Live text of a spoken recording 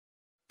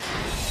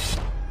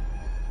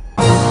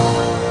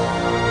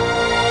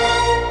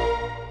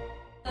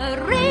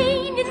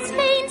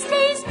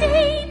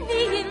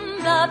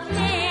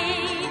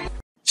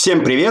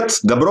Всем привет!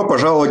 Добро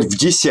пожаловать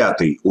в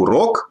 10-й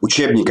урок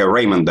учебника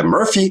Реймонда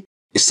Мерфи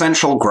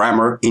Essential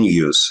Grammar in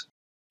Use.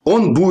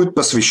 Он будет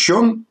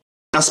посвящен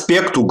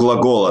аспекту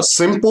глагола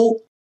simple,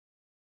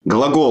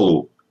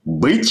 глаголу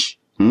быть,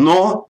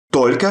 но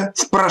только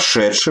в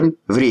прошедшем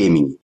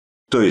времени.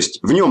 То есть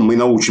в нем мы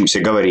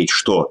научимся говорить,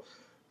 что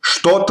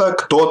что-то,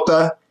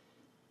 кто-то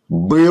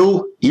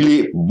был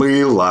или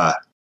была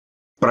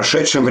в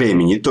прошедшем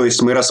времени. То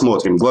есть мы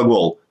рассмотрим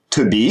глагол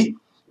to be,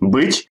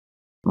 быть,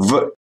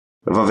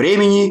 во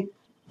времени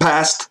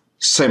past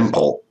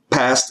simple.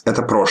 Past –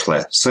 это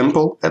прошлое.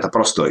 Simple – это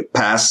простой.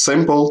 Past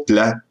simple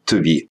для to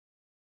be.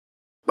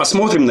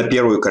 Посмотрим на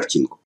первую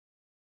картинку.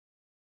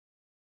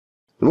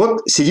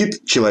 Вот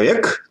сидит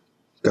человек,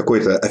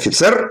 какой-то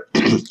офицер,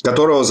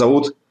 которого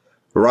зовут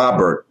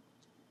Роберт.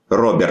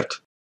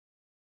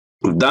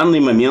 В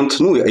данный момент,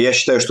 я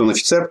считаю, что он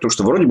офицер, потому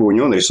что вроде бы у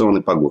него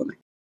нарисованы погоны.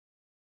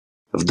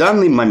 В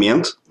данный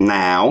момент,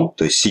 now,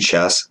 то есть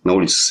сейчас, на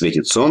улице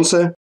светит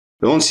солнце,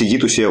 и он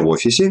сидит у себя в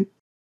офисе,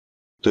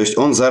 то есть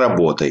он за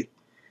работой.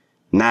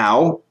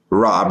 Now,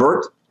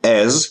 Robert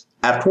is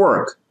at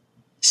work.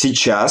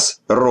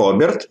 Сейчас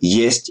Роберт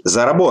есть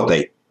за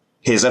работой.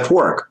 He's at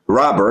work.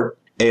 Robert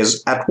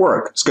is at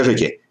work.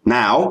 Скажите,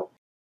 now,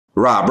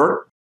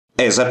 Robert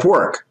is at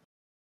work.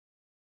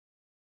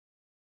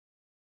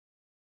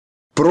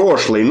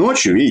 Прошлой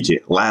ночью,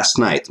 видите, last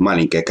night,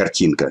 маленькая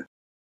картинка,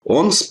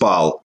 он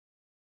спал.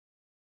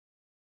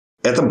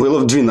 Это было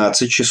в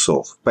 12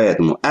 часов.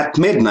 Поэтому at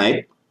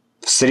midnight,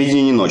 в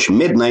середине ночи.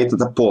 Midnight –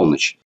 это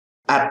полночь.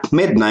 At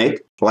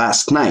midnight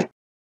last night.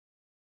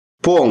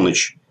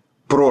 Полночь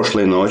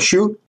прошлой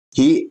ночью.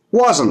 He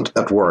wasn't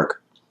at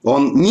work.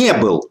 Он не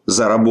был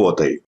за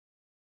работой.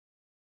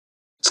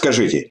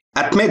 Скажите,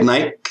 at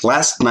midnight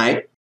last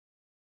night.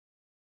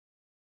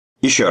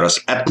 Еще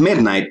раз. At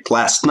midnight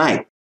last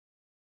night.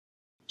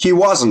 He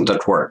wasn't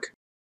at work.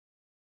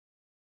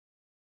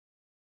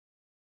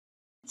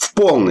 В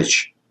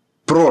полночь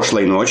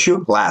прошлой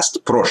ночью,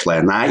 last,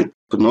 прошлая night,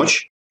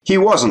 ночь, he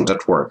wasn't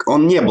at work.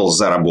 Он не был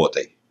за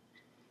работой.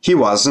 He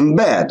was in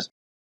bed.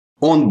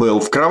 Он был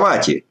в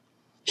кровати.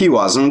 He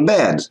was in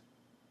bed.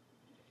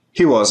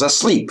 He was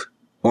asleep.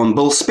 Он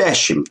был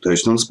спящим, то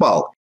есть он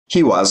спал.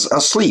 He was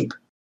asleep.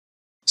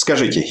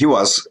 Скажите, he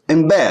was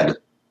in bed.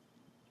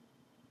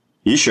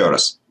 Еще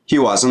раз. He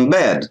was in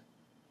bed.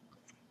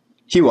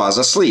 He was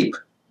asleep.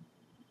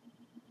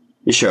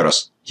 Еще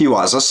раз. He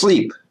was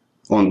asleep.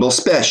 Он был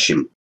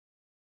спящим.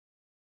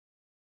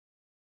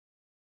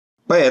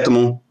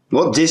 Поэтому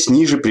вот здесь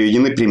ниже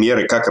приведены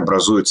примеры, как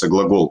образуется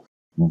глагол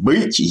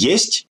быть,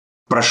 есть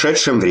в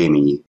прошедшем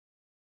времени.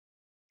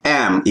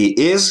 Am и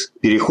is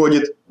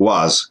переходит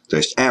was. То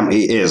есть am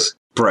и is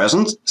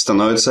present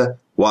становится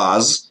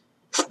was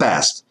в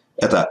past.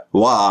 Это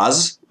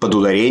was под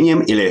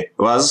ударением или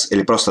was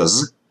или просто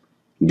z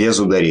без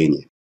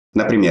ударения.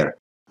 Например,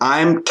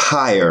 I'm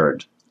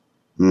tired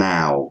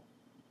now.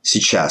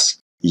 Сейчас.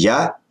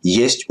 Я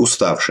есть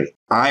уставший.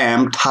 I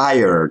am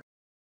tired.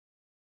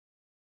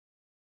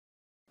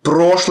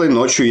 Прошлой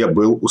ночью я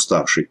был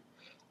уставший.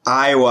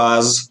 I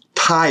was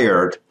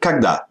tired.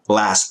 Когда?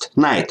 Last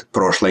night.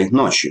 Прошлой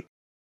ночью.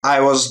 I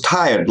was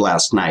tired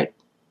last night.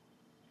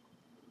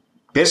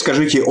 Теперь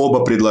скажите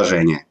оба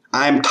предложения.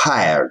 I'm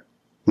tired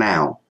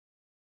now.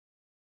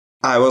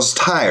 I was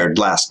tired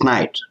last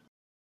night.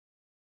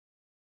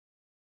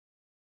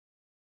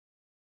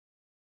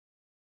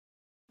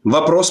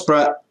 Вопрос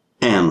про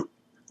Anne.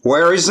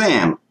 Where is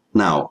Anne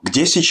now?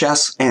 Где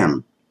сейчас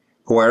Anne?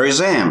 Where is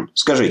Anne?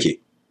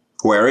 Скажите.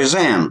 Where is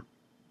Anne?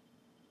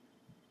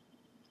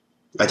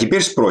 А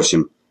теперь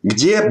спросим,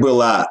 где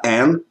была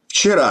Anne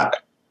вчера?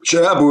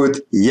 Вчера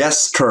будет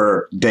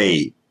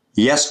yesterday.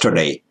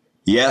 Yesterday.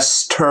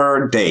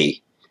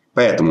 Yesterday.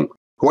 Поэтому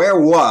where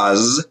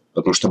was,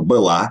 потому что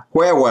была,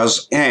 where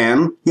was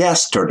Anne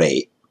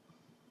yesterday?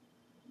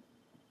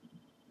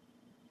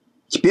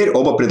 Теперь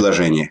оба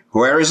предложения.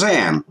 Where is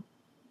Anne?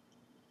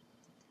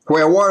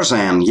 Where was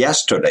Anne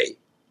yesterday?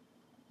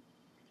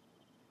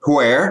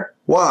 Where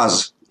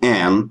was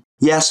Anne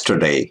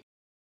yesterday?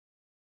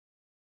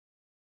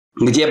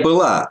 Где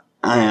была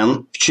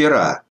Anne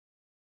вчера?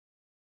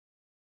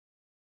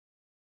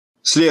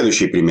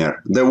 Следующий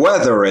пример. The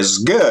weather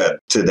is good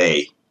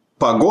today.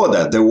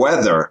 Погода, the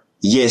weather,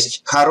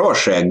 есть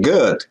хорошая,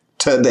 good,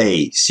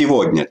 today,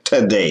 сегодня,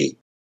 today.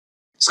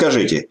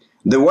 Скажите,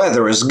 the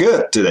weather is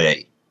good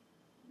today.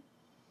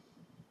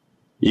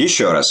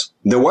 Еще раз.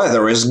 The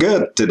weather is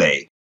good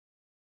today.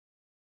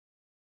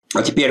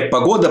 А теперь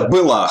погода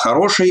была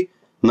хорошей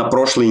на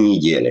прошлой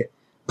неделе.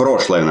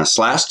 Прошлое у нас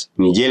last,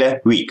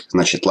 неделя week,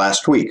 значит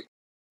last week.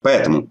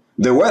 Поэтому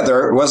the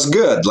weather was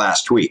good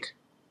last week.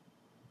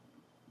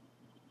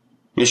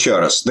 Еще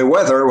раз. The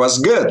weather was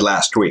good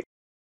last week.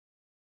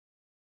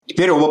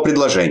 Теперь оба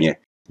предложения.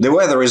 The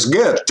weather is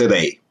good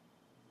today.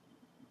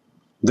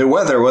 The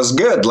weather was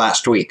good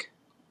last week.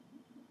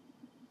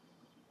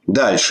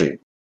 Дальше.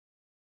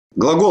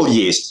 Глагол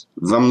есть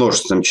во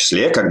множественном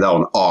числе, когда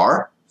он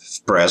are,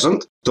 в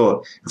present,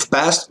 то в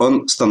past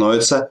он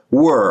становится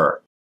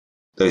were.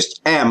 То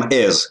есть am,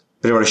 is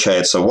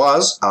превращается в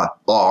was, а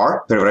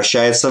are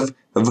превращается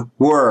в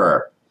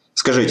were.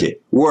 Скажите,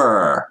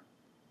 were.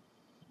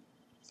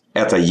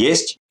 Это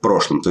есть в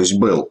прошлом, то есть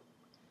был.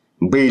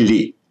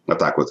 Были. Вот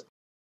так вот.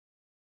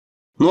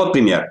 Ну вот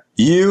пример.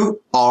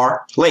 You are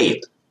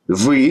late.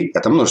 Вы –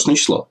 это множественное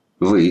число.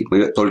 Вы,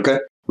 мы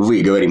только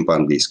вы говорим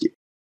по-английски.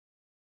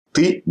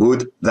 Ты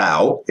будет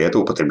thou, и это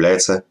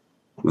употребляется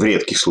в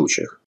редких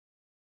случаях.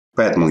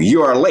 Поэтому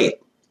you are late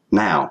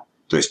now.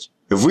 То есть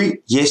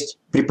вы есть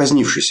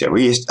припозднившийся,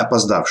 вы есть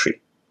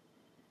опоздавший.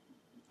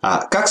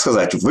 А как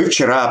сказать, вы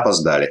вчера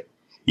опоздали?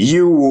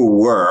 You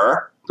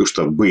were, то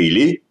что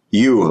были,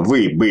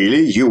 вы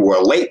были, you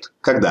were late.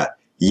 Когда?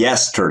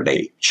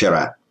 Yesterday,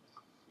 вчера.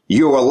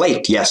 You were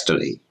late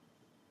yesterday.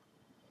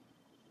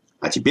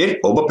 А теперь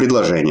оба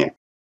предложения.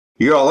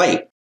 You are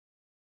late.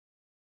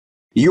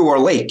 You were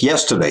late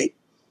yesterday.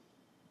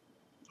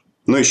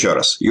 Ну еще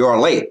раз. You are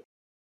late.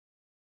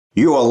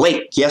 You were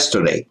late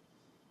yesterday.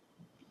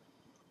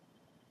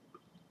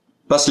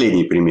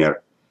 Последний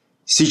пример.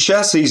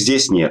 Сейчас их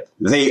здесь нет.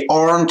 They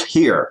aren't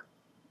here.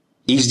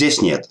 Их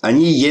здесь нет.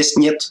 Они есть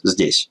нет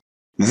здесь.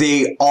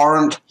 They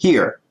aren't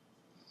here.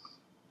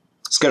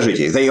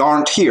 Скажите, they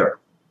aren't here.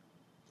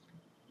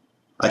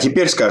 А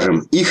теперь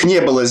скажем, их не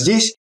было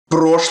здесь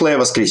прошлое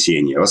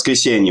воскресенье.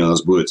 Воскресенье у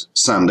нас будет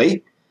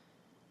Sunday.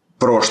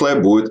 Прошлое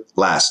будет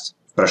last,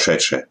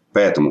 прошедшее.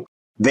 Поэтому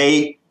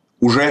they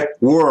уже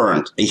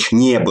weren't. Их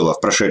не было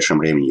в прошедшем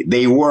времени.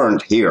 They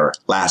weren't here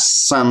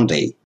last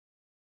Sunday.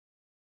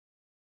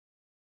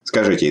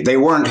 Скажите, they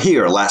weren't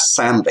here last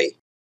Sunday.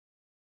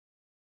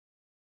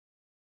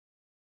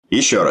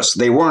 Еще раз.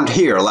 They weren't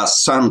here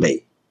last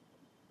Sunday.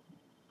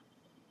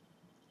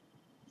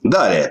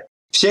 Далее.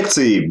 В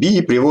секции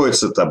B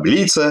приводится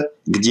таблица,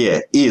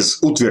 где из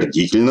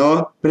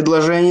утвердительного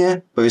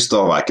предложения,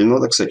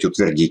 повествовательного, так сказать,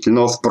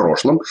 утвердительного в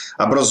прошлом,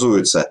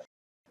 образуется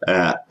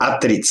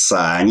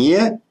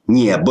отрицание,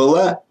 не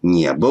было,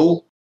 не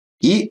был,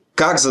 и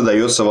как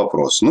задается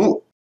вопрос.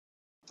 Ну,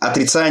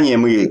 отрицание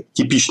мы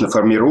типично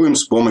формируем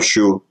с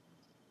помощью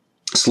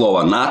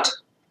слова not,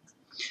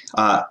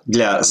 а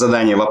для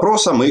задания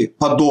вопроса мы,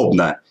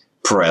 подобно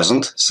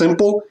present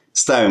simple,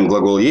 ставим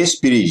глагол есть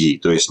впереди,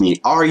 то есть не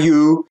are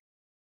you,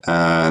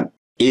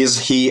 is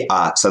he,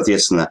 а,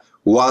 соответственно,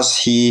 was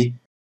he,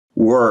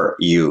 were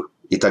you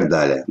и так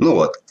далее. Ну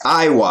вот,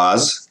 I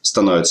was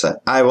становится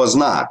I was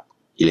not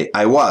или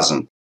I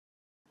wasn't.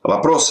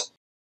 Вопрос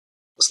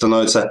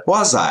становится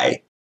was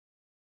I.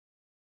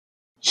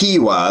 He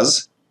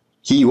was,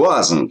 he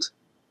wasn't.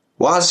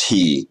 Was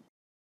he?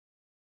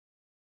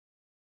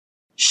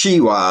 She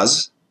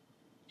was,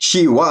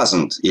 she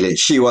wasn't или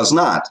she was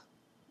not.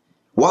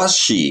 Was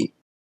she?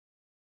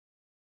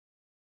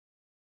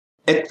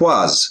 It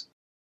was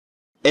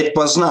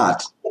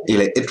not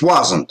или it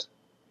wasn't.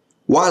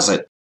 Was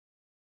it?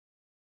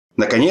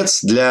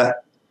 Наконец,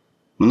 для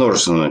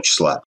множественного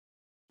числа.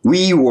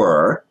 We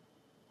were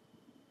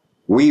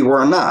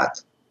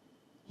not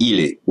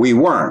или we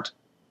weren't.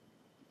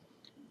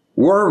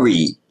 Were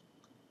we?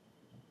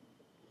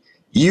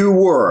 You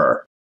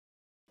were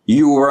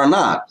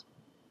not.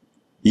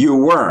 You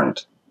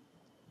weren't.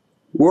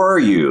 Were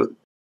you?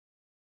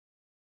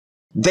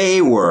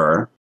 They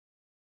were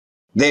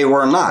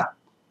not.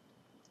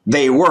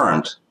 They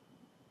weren't.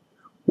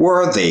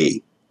 Were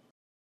they?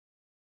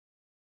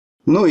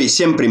 Ну и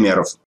 7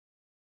 примеров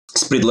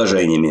с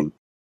предложениями.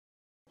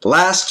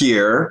 Last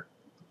year,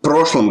 в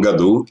прошлом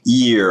году,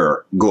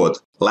 year,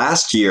 год.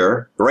 Last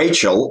year,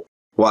 Rachel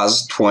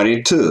was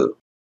 22.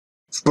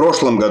 В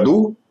прошлом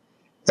году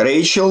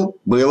Рэйчел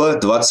было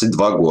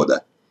 22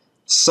 года.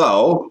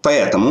 So,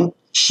 поэтому,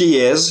 she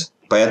is,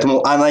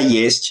 поэтому она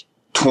есть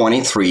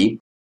 23,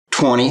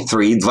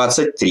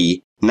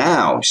 23.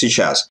 Now,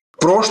 сейчас. В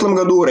прошлом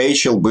году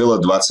Рэйчел было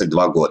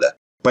 22 года.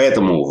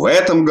 Поэтому в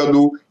этом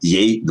году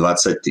ей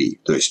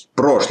 23. То есть в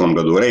прошлом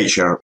году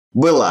Рэйчел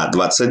была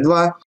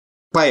 22.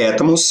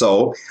 Поэтому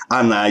so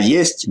она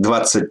есть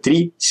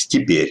 23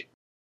 теперь.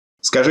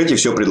 Скажите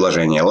все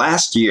предложение.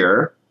 Last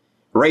year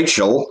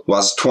Rachel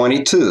was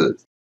 22.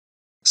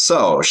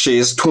 So she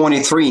is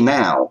 23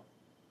 now.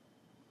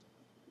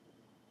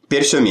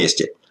 Теперь все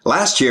вместе.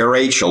 Last year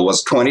Rachel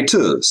was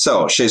 22.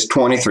 So she is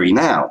 23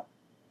 now.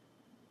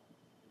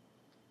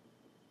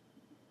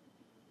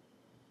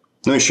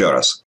 Ну еще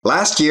раз.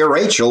 Last year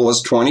Rachel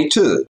was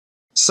 22.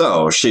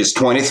 So she's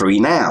 23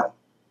 now.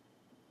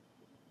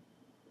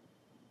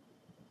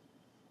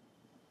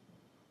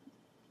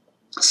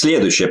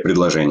 Следующее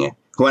предложение.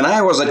 When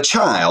I was a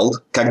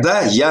child,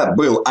 когда я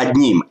был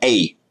одним,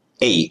 a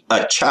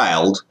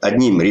child,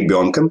 одним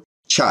ребенком,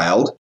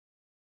 child,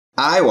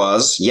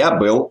 я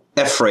был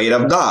afraid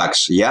of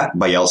dogs, я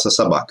боялся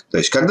собак. То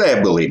есть, когда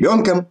я был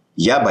ребенком,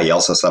 я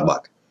боялся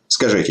собак.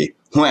 Скажите,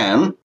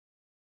 when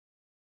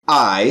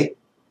I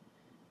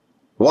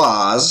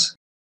was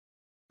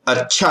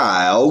a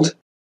child,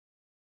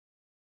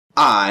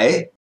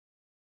 I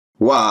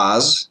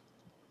was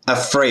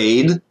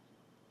afraid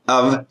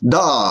of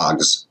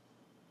dogs.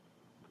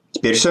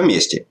 Теперь все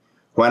вместе.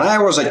 When I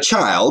was a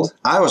child,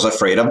 I was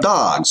afraid of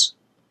dogs.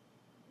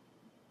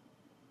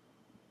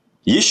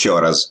 Еще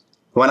раз.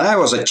 When I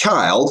was a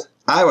child,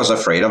 I was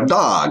afraid of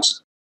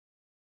dogs.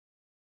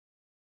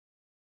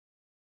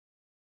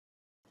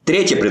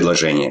 Третье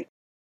предложение.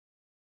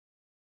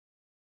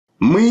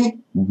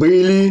 Мы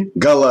были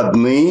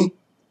голодны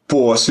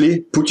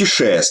после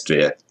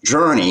путешествия.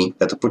 Journey –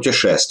 это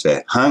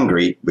путешествие.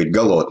 Hungry – быть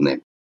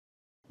голодным.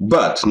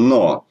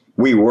 Но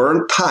we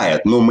weren't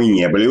tired, но мы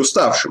не были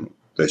уставшими.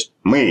 То есть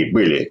мы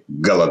были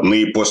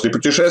голодны после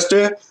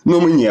путешествия, но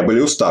мы не были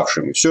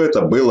уставшими. Все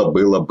это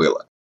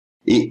было.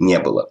 И не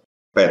было.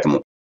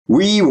 Поэтому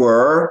we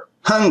were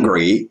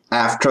hungry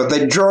after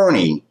the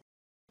journey,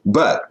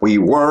 but we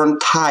weren't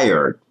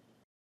tired.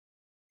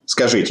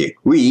 Скажите,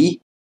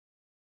 we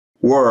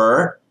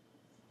were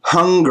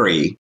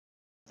hungry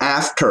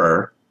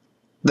after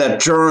the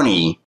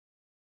journey,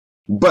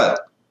 but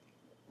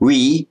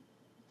we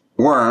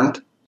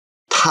weren't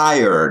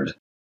tired.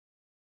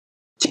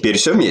 Теперь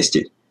все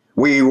вместе.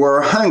 We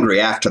were hungry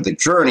after the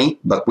journey,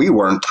 but we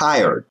weren't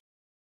tired.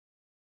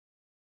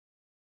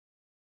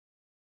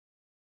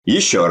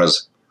 Еще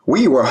раз.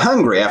 We were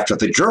hungry after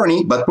the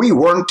journey, but we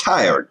weren't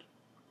tired.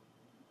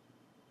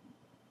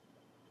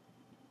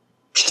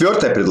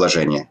 Четвертое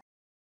предложение.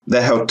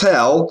 The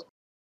hotel,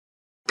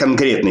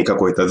 конкретный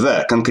какой-то,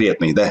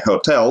 the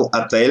hotel,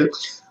 отель,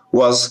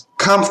 was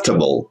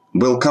comfortable,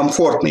 был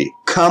комфортный.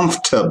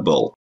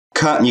 Comfortable.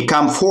 Не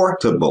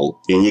comfortable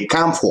и не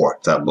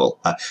comfortable,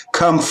 а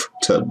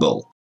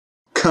comfortable.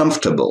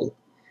 Comfortable.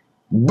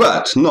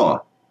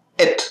 Но,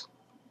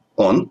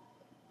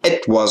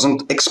 it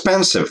wasn't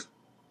expensive.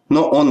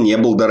 Но он не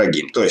был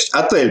дорогим. То есть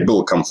отель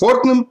был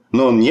комфортным,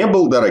 но он не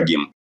был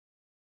дорогим.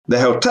 The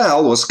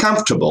hotel was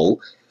comfortable,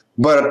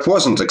 but it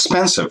wasn't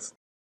expensive.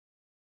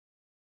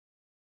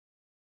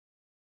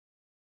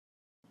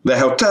 The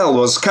hotel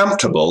was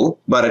comfortable,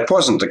 but it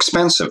wasn't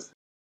expensive.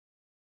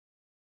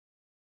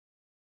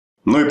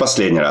 Ну и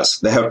последний раз.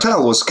 The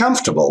hotel was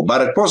comfortable,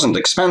 but it wasn't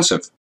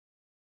expensive.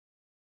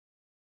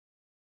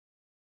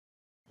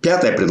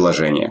 Пятое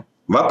предложение.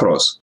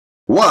 Вопрос.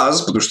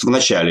 Was, потому что в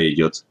начале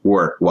идет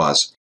were,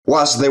 was.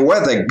 Was the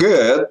weather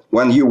good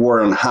when you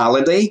were on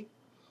holiday?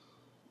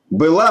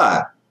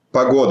 Была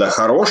погода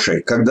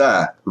хорошей,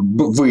 когда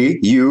вы,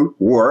 you,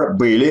 were,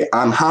 были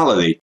on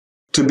holiday.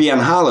 To be on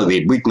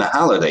holiday, быть на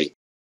holiday.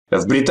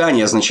 В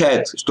Британии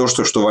означает то,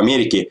 что в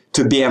Америке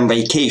to be on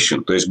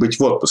vacation, то есть быть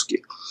в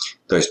отпуске.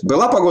 То есть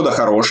была погода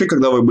хорошей,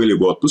 когда вы были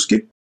в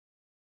отпуске.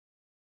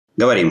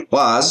 Говорим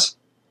was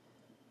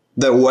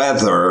the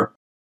weather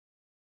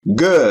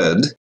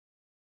good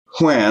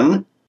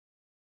when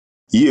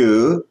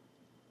you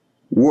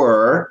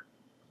were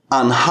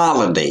on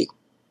holiday.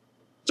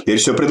 Теперь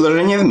все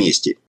предложение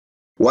вместе.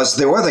 Was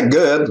the weather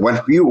good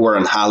when you were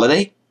on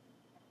holiday?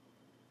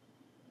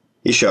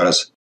 Еще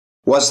раз.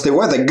 Was the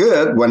weather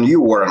good when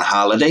you were on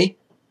holiday?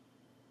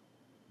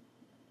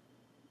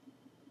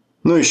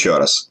 Ну еще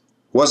раз.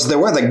 Was the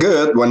weather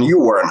good when you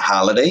were on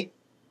holiday?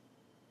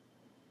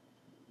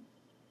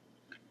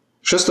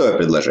 Шестое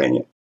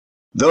предложение.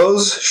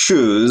 Those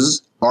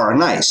shoes are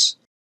nice.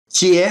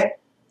 Те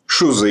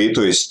шузы,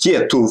 то есть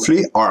те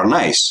туфли are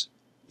nice.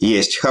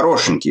 Есть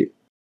хорошенькие.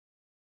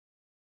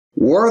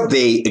 Were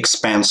they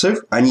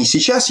expensive? Они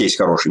сейчас есть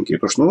хорошенькие.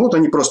 Потому что вот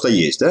они просто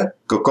есть, да?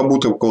 Как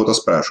будто у кого-то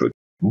спрашивают.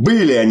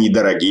 Были они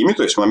дорогими,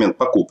 то есть в момент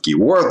покупки.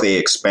 Were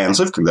they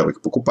expensive, когда вы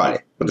их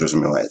покупали,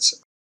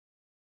 подразумевается.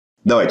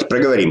 Давайте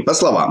проговорим по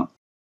словам.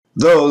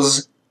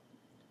 Those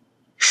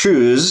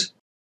shoes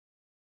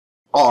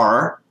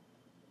are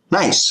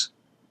nice.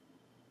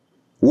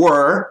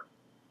 Were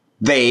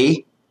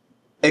they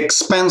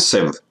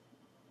expensive?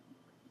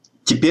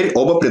 Теперь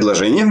оба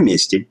предложения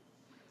вместе.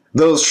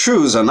 Those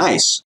shoes are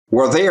nice.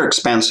 Were they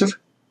expensive?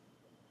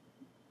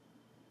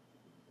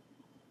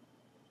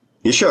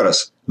 Еще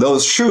раз.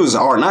 Those shoes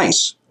are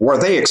nice. Were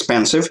they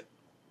expensive?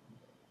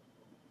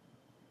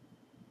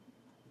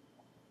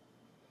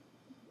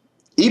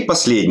 И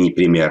последний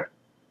пример.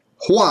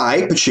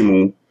 Why,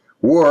 почему,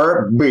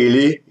 were,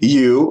 были,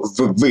 you,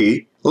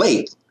 вы,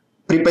 late,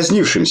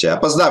 припозднившимся,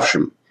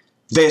 опоздавшим.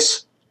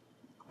 This,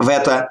 в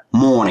это,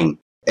 morning,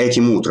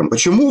 этим утром.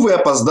 Почему вы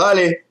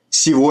опоздали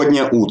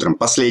сегодня утром,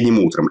 последним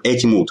утром,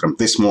 этим утром,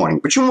 this morning?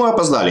 Почему вы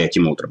опоздали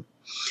этим утром?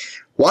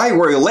 Why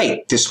were you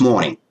late this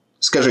morning?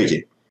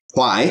 Скажите.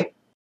 Why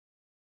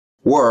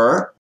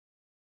were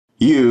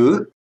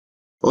you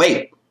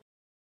late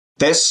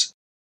this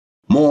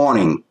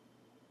morning?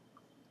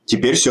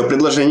 Теперь все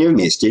предложение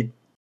вместе.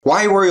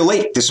 Why were you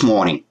late this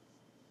morning?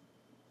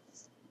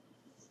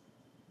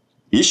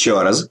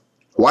 Еще раз.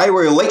 Why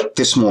were you late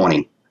this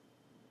morning?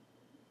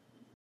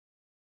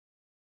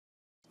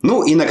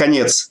 Ну и,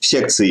 наконец, в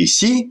секции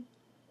C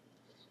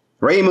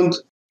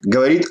Реймонд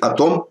говорит о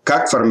том,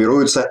 как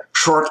формируются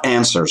short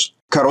answers,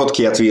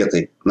 короткие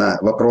ответы на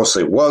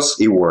вопросы was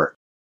и were.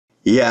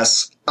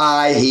 Yes,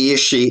 I, he,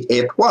 she,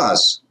 it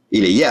was.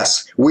 Или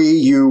yes, we,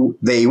 you,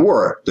 they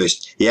were. То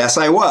есть yes,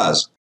 I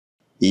was.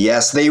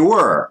 Yes, they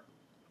were.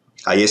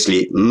 А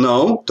если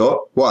no,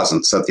 то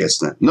wasn't,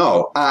 соответственно.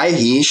 No, I,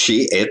 he,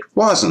 she, it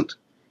wasn't.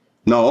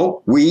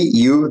 No, we,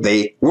 you,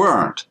 they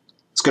weren't.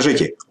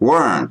 Скажите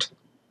weren't.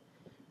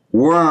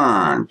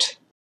 weren't,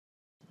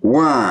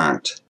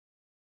 weren't.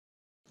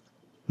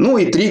 Ну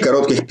и 3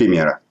 коротких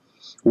примера.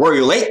 Were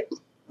you late?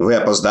 Вы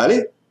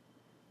опоздали?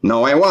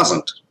 No, I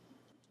wasn't.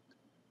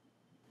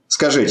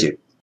 Скажите.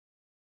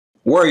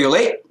 Were you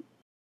late?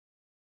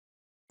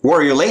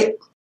 Were you late?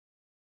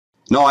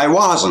 No, I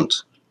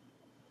wasn't.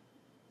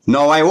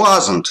 No, I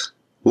wasn't.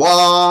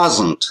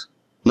 Wasn't.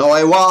 No,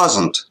 I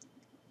wasn't.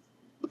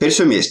 Теперь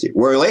все вместе.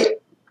 Were you late?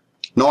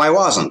 No, I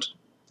wasn't.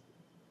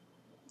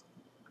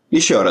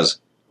 Еще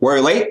раз. Were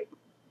you late?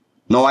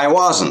 No, I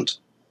wasn't.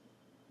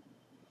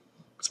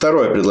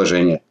 Второе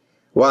предложение.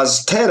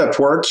 Was Ted at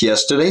work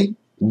yesterday?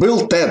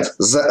 Был Тед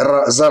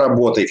за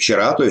работой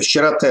вчера, то есть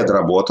вчера Тед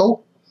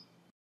работал.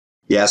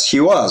 Yes, he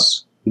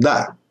was.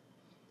 Да.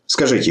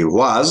 Скажите,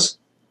 was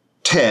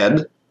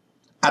Ted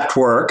at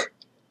work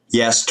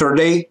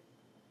yesterday?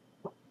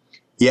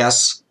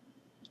 Yes,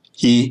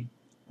 he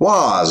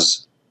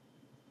was.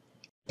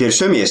 Теперь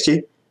все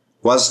вместе.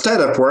 Was Ted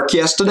at work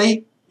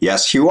yesterday?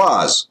 Yes, he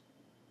was.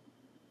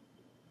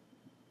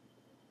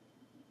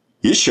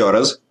 Еще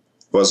раз.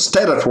 Was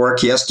Ted at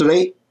work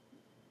yesterday?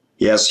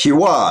 Yes, he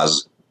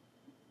was.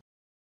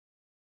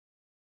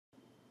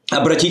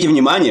 Обратите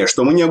внимание,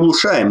 что мы не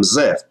оглушаем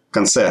 «the» в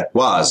конце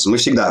was. Мы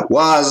всегда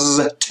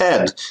was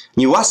Ted.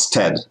 Не was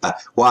Ted, а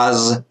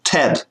was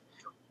Ted.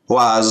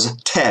 Was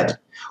Ted.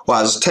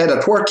 Was Ted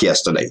at work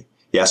yesterday?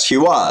 Yes, he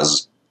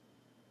was.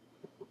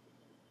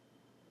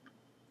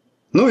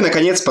 Ну и,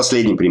 наконец,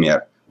 последний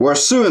пример. Were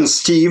Sue and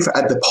Steve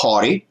at the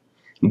party?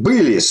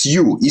 Были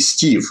Сью и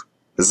Стив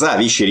за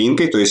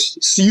вечеринкой, то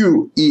есть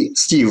Сью и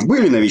Стив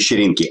были на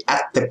вечеринке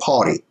at the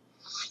party.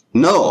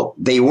 No,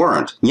 they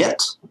weren't.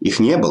 Нет, их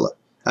не было.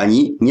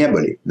 Они не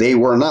были. They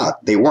were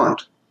not. They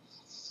weren't.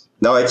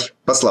 Давайте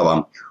по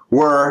словам.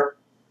 Were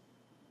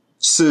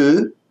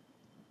Sue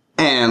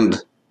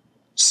and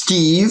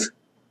Steve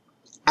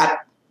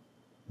at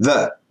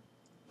the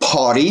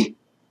party?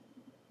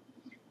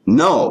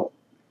 No,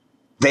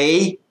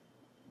 they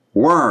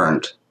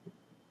weren't.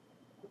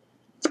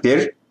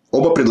 Теперь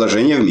оба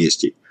предложения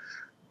вместе.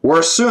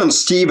 Were Sue and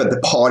Steve at the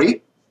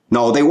party?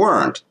 No, they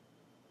weren't.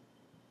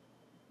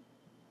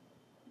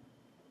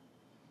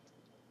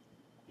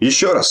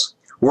 Еще раз.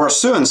 Were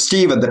Sue and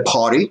Steve at the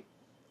party?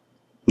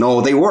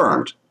 No, they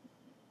weren't.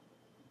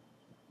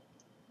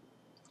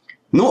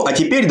 Ну, а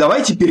теперь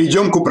давайте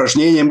перейдем к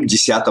упражнениям к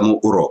 10-му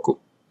уроку.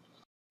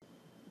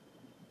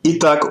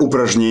 Итак,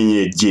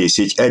 упражнение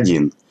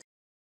 10.1.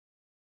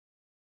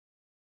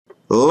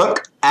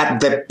 Look at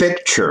the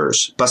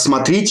pictures.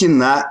 Посмотрите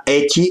на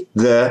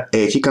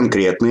эти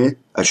конкретные,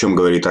 о чем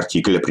говорит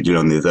артикль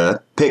определенный,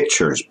 the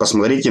pictures.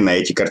 Посмотрите на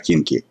эти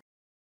картинки.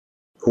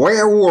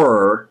 Where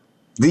were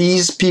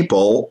these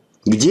people?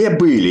 Где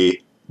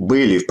были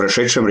в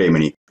прошедшем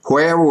времени?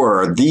 Where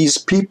were these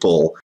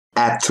people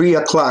at 3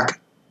 o'clock?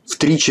 В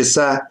 3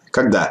 часа,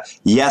 когда?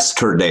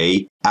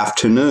 Yesterday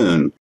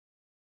afternoon.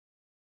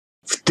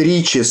 В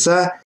 3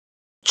 часа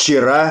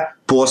вчера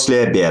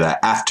после обеда.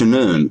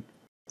 Afternoon.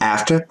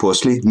 After –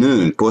 после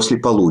noon, после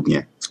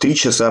полудня. В 3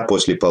 часа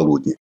после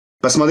полудня.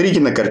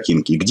 Посмотрите на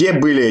картинки. Где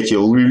были эти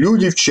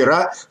люди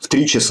вчера в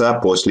 3 часа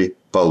после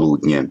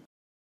полудня?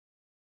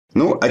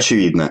 Ну,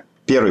 очевидно.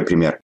 Первый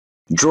пример.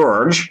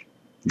 George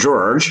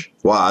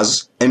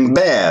was in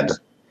bed.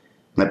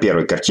 На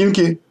первой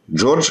картинке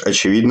Джордж,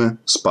 очевидно,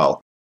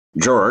 спал.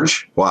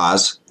 George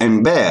was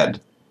in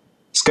bed.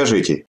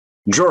 Скажите.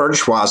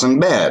 George was in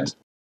bed.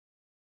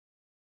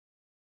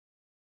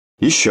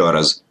 Еще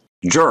раз.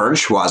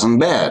 George was in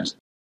bed.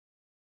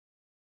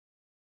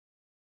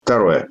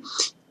 Второе.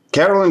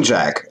 Carol and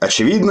Jack.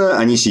 Очевидно,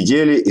 они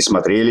сидели и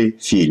смотрели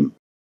фильм.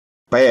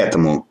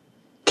 Поэтому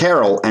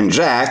Carol and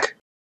Jack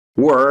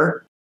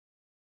were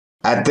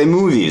at the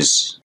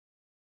movies.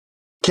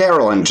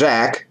 Carol and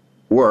Jack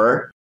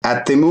were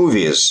at the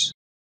movies.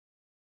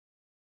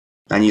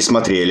 Они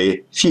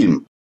смотрели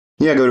фильм.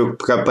 Я говорю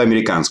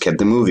по-американски at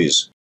the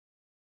movies.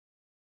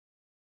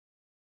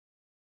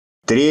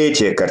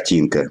 Третья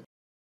картинка.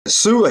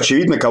 Су,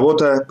 очевидно,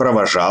 кого-то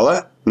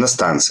провожала на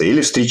станции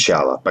или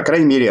встречала. По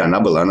крайней мере,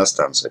 она была на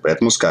станции.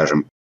 Поэтому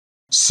скажем.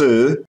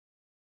 Sue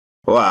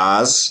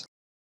was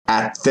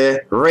at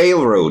the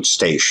railroad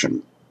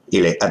station.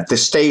 Или at the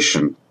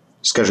station.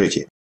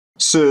 Скажите.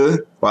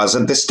 Sue was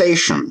at the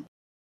station.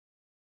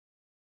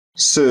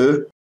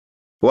 Sue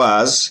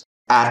was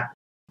at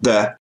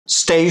the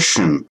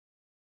station.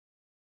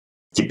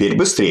 Теперь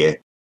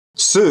быстрее.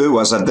 Sue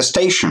was at the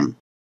station.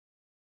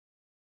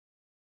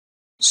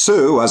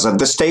 Sue was at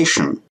the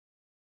station.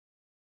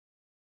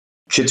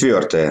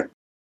 Четвертое.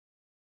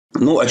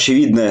 Ну,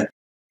 очевидно,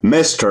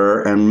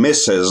 Mr. and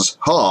Mrs.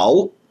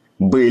 Hall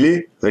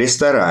были в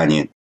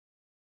ресторане.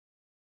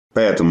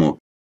 Поэтому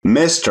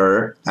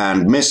Mr.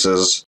 and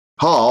Mrs.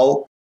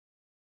 Hall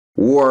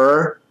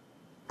were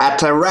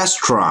at a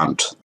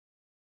restaurant.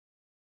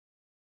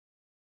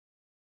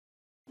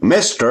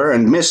 Mr.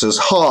 and Mrs.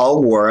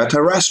 Hall were at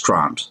a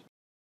restaurant.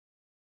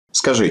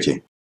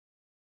 Скажите.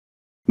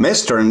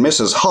 Mr. and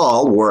Mrs.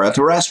 Hall were at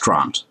a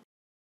restaurant.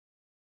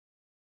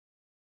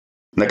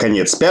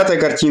 Наконец, пятая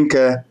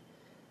картинка.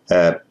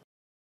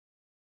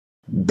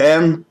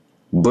 Бен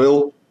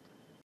был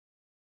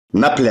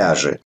на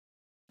пляже.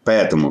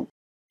 Поэтому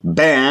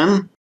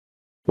Ben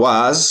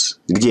was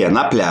где?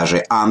 На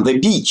пляже. On the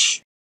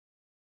beach.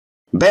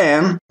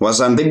 Ben was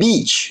on the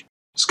beach.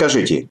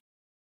 Скажите.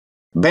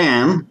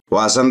 Ben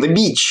was on the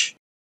beach.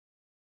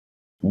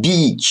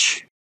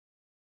 Beach.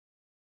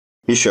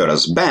 Еще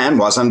раз. Ben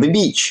was on the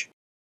beach.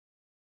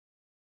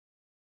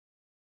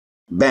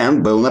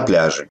 Бен был на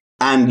пляже.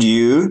 And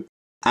you?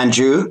 And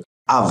you?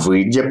 А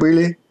вы где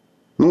были?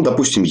 Ну,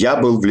 допустим, я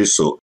был в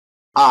лесу.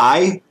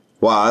 I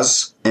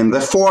was in the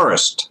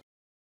forest.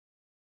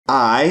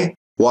 I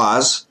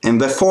was in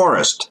the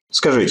forest.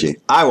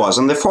 Скажите. I was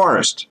in the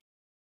forest.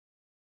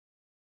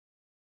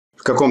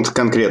 В каком-то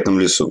конкретном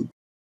лесу.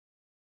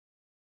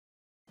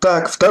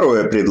 Так,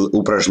 второе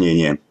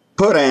упражнение.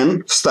 Put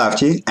in,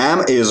 вставьте,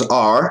 am, is,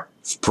 are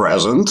в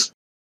present,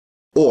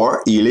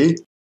 or или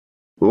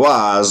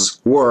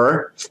was,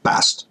 were в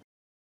past.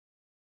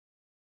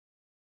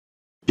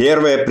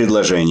 Первое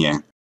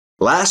предложение.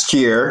 Last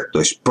year, то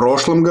есть в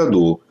прошлом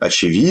году,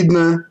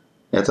 очевидно,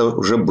 это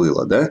уже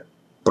было, да?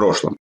 В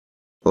прошлом.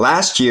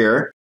 Last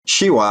year,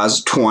 she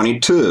was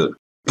 22.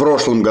 В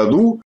прошлом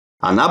году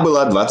она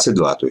была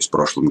 22, то есть в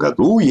прошлом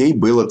году ей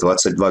было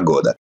 22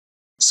 года.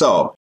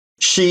 So,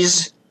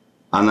 she's,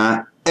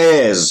 она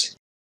is,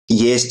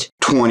 есть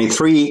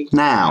 23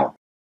 now,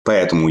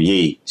 поэтому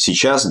ей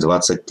сейчас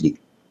 23.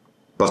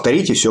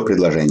 Повторите все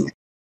предложение.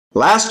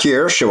 Last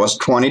year she was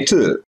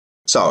 22,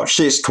 so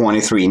she's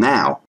 23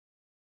 now.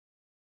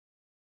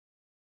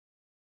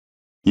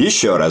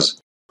 Еще раз.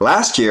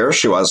 Last year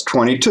she was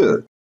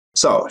 22,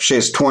 so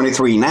she's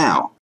 23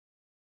 now.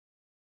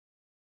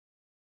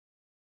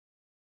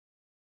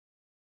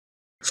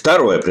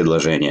 Второе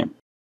предложение.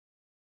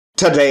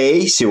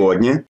 Today,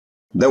 сегодня,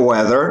 the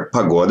weather,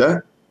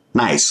 погода,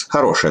 nice,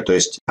 хорошая, то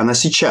есть она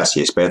сейчас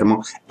есть,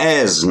 поэтому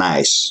is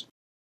nice.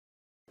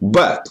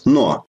 But,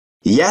 но,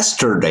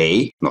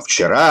 yesterday, но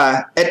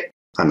вчера,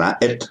 она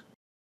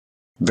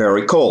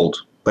very cold,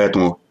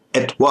 поэтому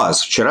it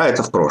was, вчера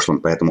это в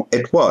прошлом, поэтому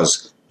it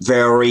was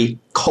very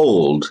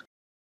cold.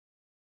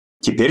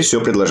 Теперь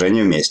все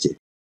предложение вместе.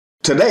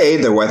 Today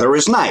the weather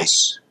is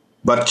nice,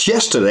 but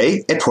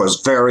yesterday it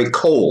was very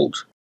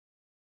cold.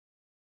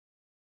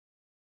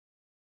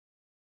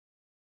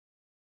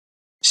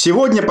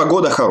 Сегодня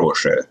погода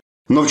хорошая,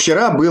 но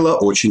вчера было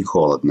очень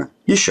холодно.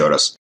 Еще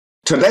раз.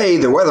 Today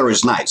the weather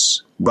is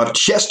nice, but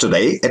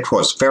yesterday it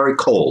was very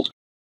cold.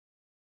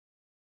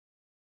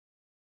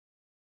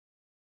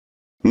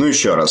 Ну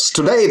еще раз.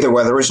 Today the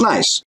weather is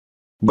nice,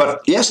 but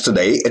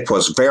yesterday it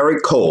was very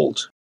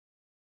cold.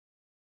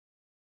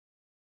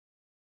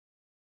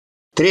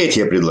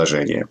 Третье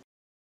предложение.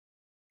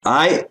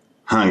 I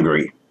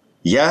hungry.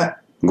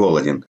 Я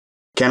голоден.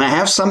 Can I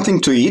have something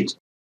to eat?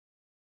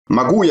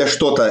 Могу я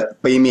что-то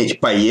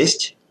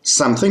поесть?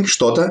 Something,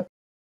 что-то.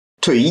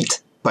 To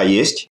eat,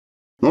 поесть.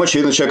 Ну,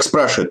 очевидно, человек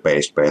спрашивает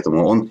поесть,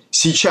 поэтому он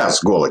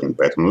сейчас голоден,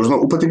 поэтому нужно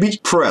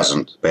употребить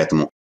present.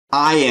 Поэтому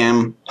I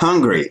am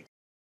hungry.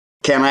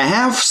 Can I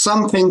have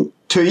something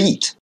to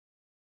eat?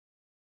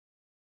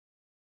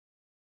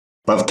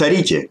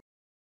 Повторите.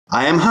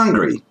 I am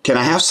hungry. Can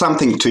I have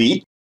something to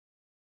eat?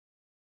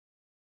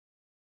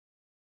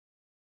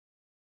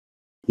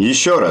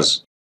 Еще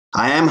раз.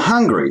 I am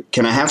hungry.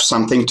 Can I have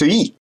something to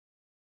eat?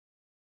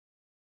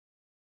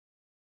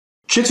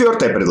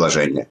 Четвертое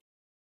предложение.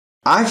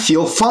 I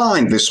feel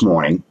fine this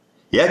morning.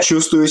 Я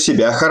чувствую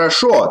себя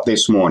хорошо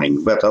this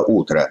morning, в это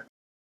утро.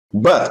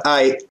 But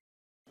I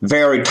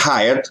very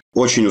tired,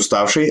 очень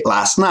уставший,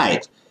 last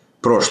night,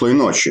 прошлой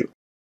ночью.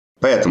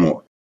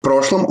 Поэтому в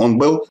прошлом он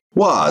был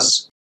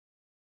was.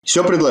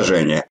 Все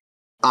предложение.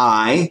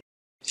 I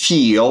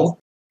feel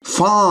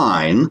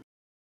fine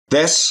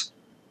this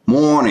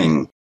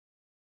morning.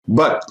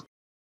 But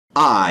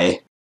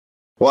I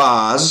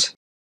was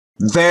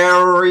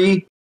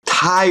very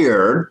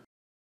tired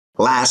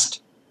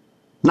last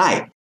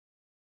night.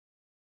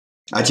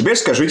 А теперь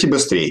скажите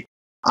быстрее.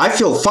 I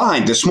feel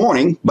fine this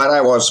morning, but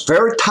I was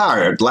very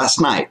tired last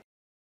night.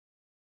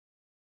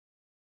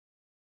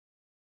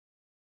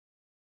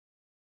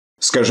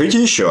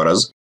 Скажите еще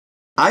раз.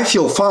 I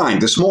feel fine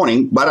this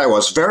morning, but I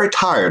was very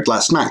tired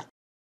last night.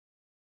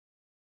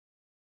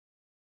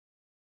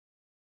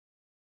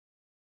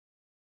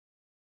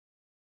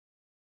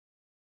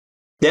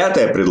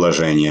 Пятое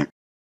предложение.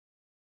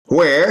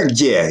 Where,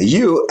 где,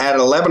 you at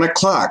 11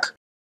 o'clock.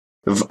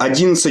 В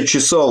 11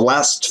 часов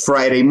last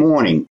Friday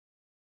morning.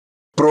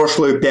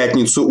 Прошлую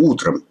пятницу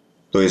утром.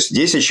 То есть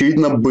здесь,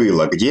 очевидно,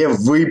 было. Где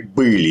вы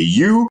были.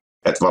 You,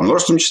 это во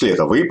множественном числе,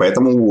 это вы,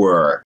 поэтому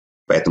were.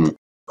 Поэтому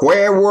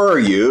where were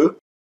you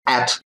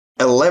at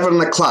 11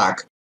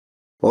 o'clock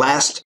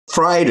last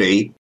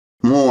Friday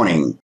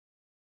morning?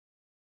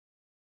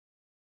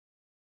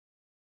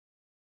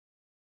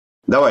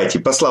 Давайте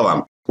по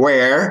словам.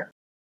 Where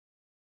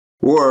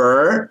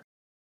were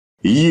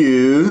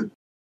you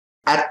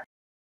at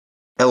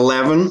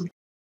 11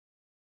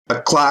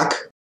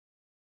 o'clock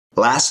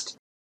last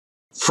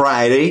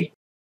Friday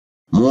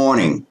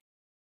morning?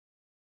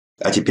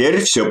 А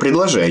теперь все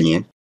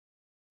предложение.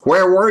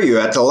 Where were you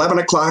at 11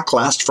 o'clock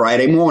last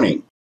Friday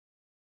morning?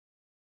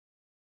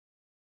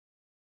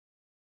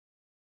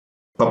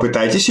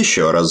 Попытайтесь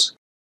еще раз.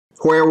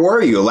 Where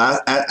were you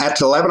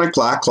at 11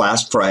 o'clock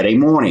last Friday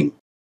morning?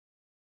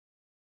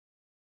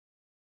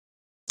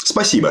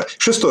 Спасибо.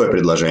 Шестое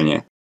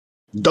предложение.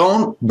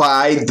 Don't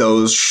buy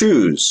those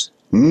shoes.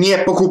 Не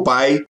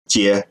покупай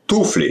те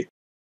туфли.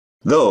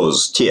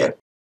 Those, те.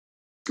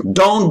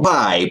 Don't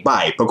buy,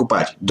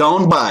 покупать.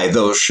 Don't buy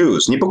those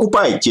shoes. Не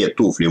покупай те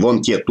туфли,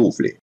 вон те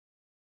туфли.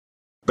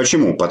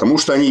 Почему? Потому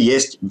что они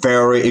есть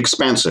very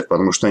expensive,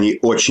 потому что они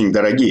очень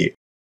дорогие.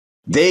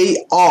 They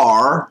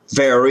are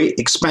very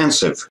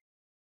expensive.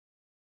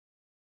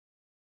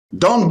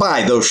 Don't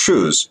buy those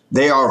shoes.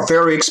 They are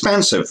very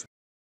expensive.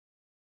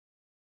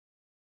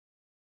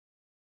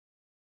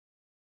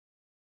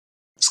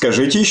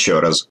 Скажите еще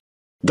раз.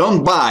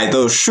 Don't buy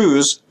those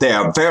shoes. They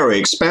are very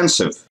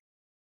expensive.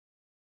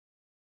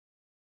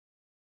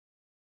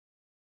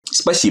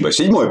 Спасибо.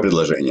 Седьмое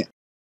предложение.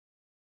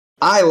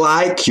 I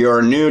like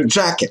your new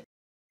jacket.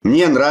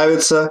 Мне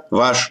нравится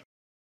ваш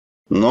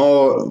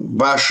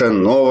новый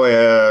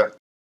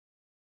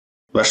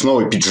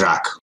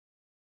пиджак.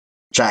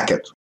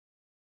 Jacket.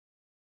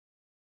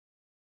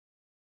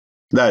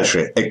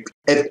 Дальше.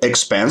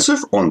 Expensive,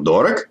 он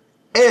дорог.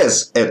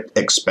 Is it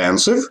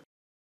expensive?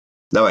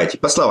 Давайте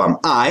по словам.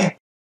 I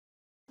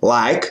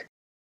like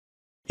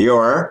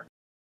your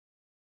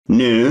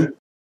new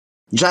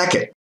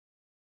jacket.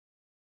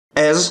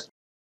 Is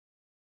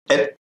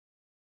it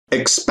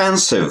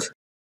expensive?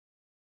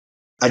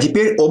 А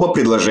теперь оба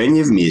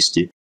предложения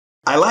вместе.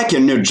 I like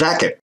your new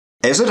jacket.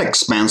 Is it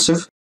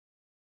expensive?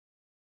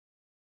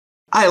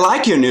 I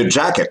like your new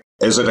jacket.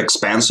 Is it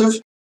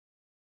expensive?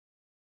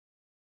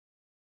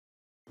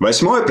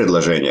 Восьмое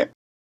предложение.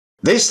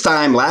 This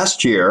time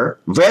last year,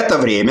 в это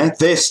время,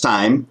 this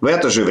time, в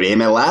это же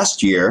время,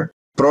 last year,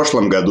 в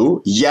прошлом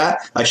году, я,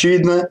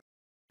 очевидно,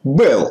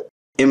 был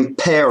in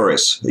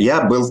Paris.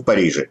 Я был в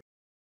Париже.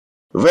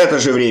 В это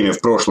же время, в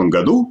прошлом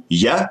году,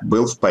 я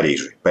был в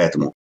Париже.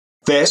 Поэтому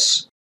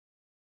this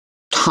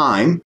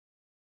time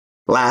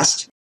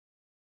last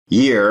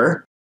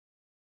year,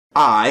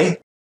 I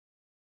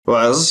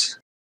was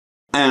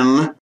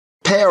in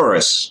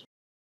Paris.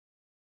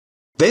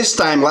 This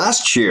time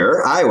last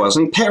year, I was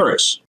in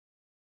Paris.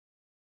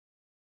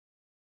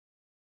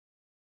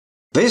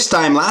 This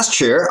time last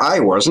year, I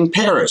was in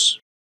Paris.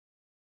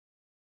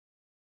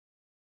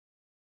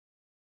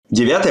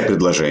 Девятое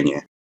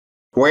предложение.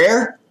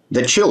 Where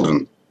the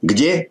children?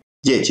 Где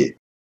дети?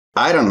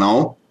 I don't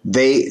know.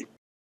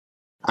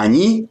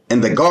 Они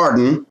in the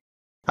garden.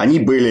 Они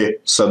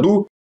были в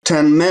саду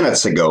 10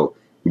 minutes ago.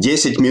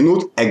 10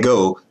 минут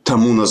ago,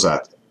 тому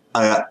назад.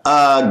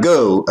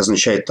 Ago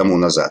означает тому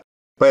назад.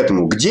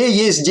 Поэтому, где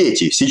есть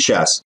дети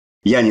сейчас?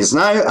 Я не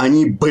знаю,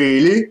 они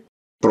были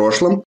в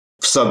прошлом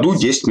в саду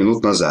 10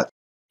 минут назад.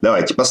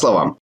 Давайте по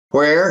словам.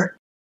 Where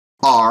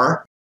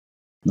are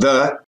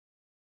the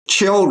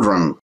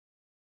children?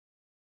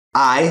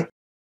 I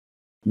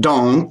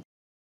don't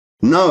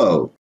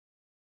know.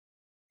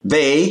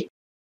 They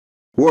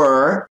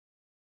were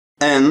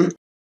in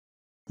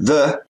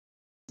the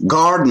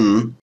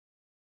garden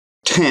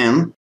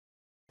 10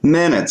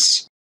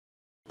 minutes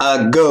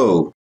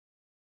ago.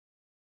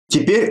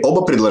 Теперь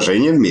оба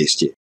предложения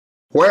вместе.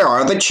 Where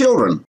are the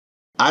children?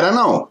 I don't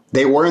know.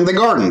 They were in the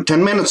garden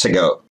 10 minutes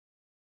ago.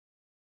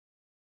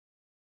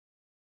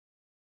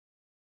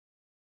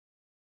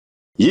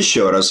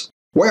 Еще раз.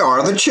 Where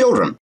are the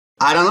children?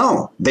 I don't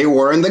know. They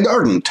were in the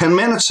garden 10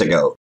 minutes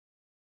ago.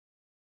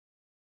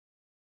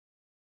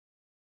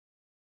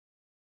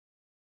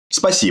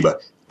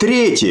 Спасибо.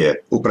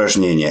 Третье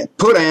упражнение.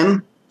 Put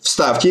in,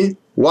 вставьте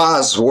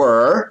was,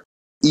 were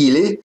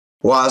или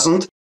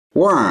wasn't,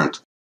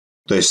 weren't.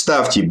 То есть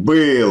вставьте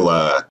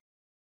было,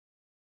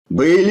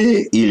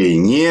 были или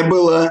не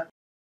было,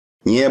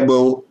 не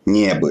был,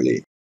 не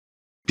были.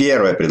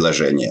 Первое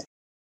предложение.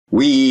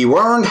 We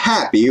weren't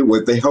happy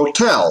with the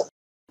hotel.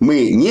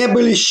 Мы не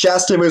были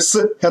счастливы с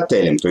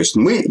отелем. То есть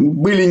мы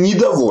были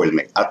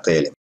недовольны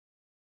отелем.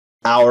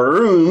 Our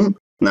room,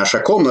 наша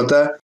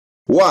комната,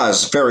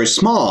 was very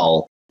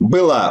small.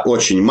 Была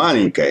очень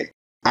маленькой.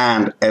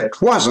 And it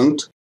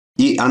wasn't.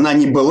 И она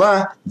не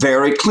была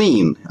very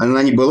clean.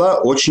 Она не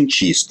была очень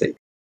чистой.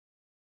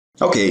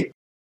 Окей.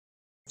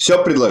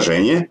 Все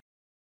предложение.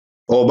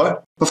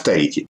 Оба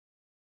повторите.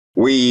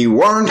 We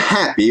weren't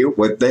happy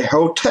with the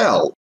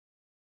hotel.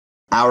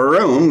 Our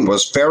room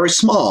was very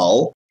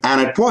small,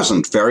 and it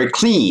wasn't very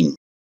clean.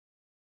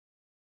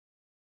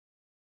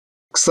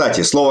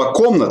 Кстати, слово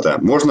 «комната»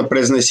 можно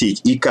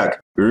произносить и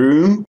как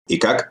room, и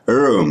как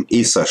room,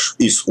 и с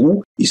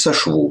 «у», и со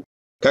 «шву».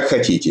 Как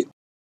хотите.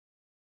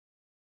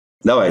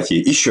 Давайте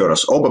еще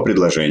раз оба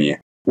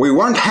предложения. We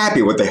weren't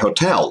happy with the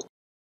hotel.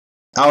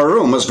 Our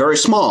room was very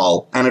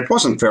small, and it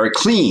wasn't very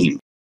clean.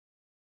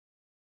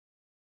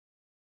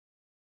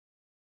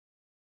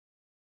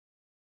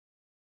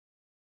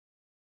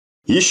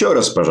 Еще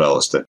раз,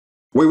 пожалуйста.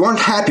 We weren't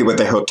happy with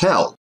the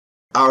hotel.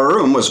 Our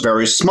room was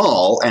very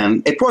small,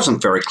 and it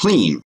wasn't very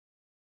clean.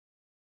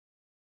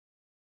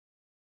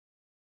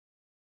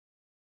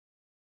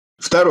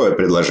 Второе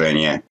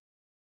предложение.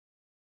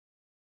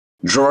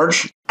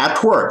 George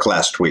at work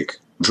last week.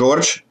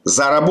 Джордж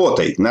за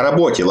работой, на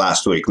работе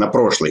last week, на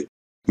прошлой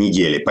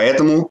неделе.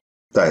 Поэтому,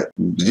 да,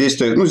 здесь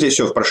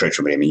все в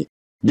прошедшем времени.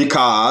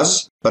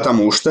 Because,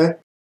 потому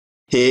что,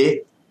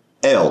 he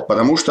ill,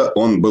 потому что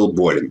он был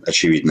болен,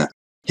 очевидно.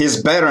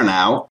 He's better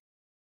now.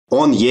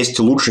 Он есть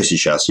лучше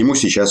сейчас, ему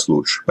сейчас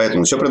лучше.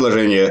 Поэтому все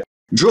предложение.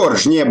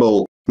 Джордж не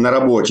был на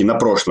работе на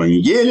прошлой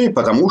неделе,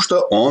 потому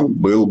что он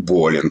был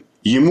болен.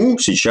 Ему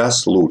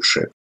сейчас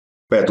лучше.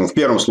 Поэтому в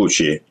первом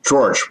случае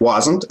George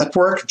wasn't at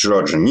work.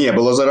 Джорджа не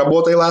было за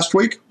работой last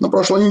week, на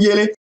прошлой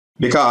неделе.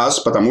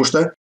 Because, потому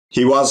что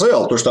he was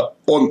ill, то что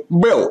он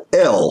был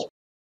ill.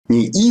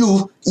 Не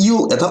ill,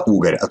 ill это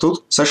угорь, а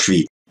тут со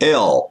шви.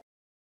 Ill.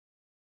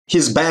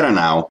 He's better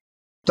now.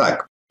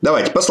 Так,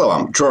 давайте по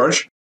словам.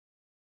 George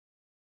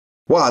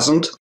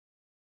wasn't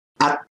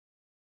at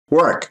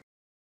work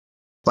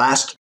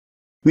last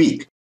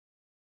week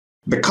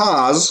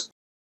because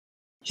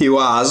he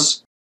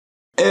was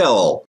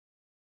ill.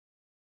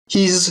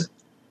 He's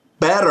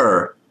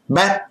better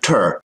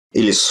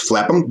или с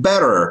флэпом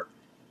better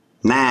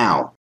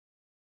now.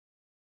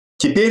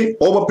 Теперь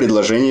оба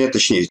предложения,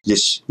 точнее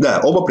здесь,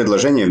 да, оба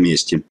предложения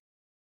вместе.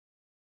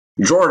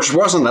 George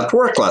wasn't at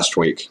work last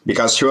week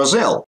because he was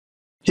ill.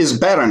 He's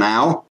better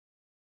now.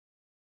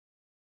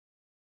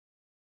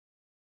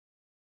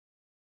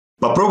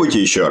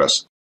 Попробуйте еще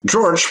раз.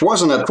 George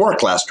wasn't at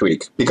work last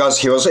week because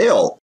he was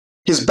ill.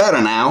 He's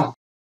better now.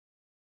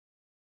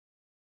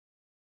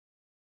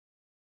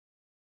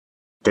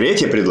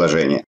 Третье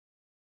предложение.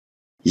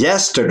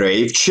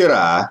 Yesterday,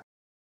 вчера,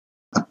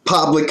 a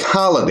public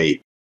holiday.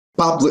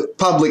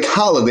 Public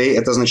holiday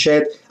это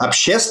означает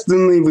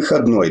общественный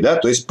выходной, да,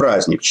 то есть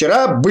праздник.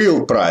 Вчера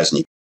был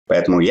праздник,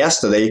 поэтому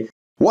yesterday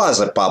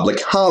was a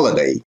public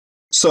holiday.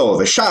 So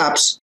the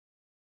shops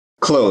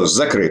closed,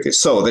 закрыты.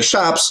 So the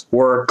shops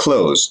were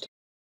closed.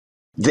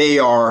 They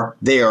are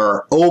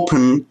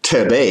open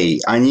today.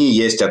 Они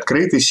есть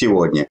открыты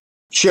сегодня.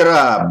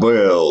 Вчера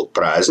был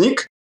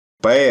праздник,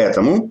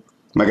 поэтому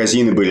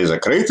магазины были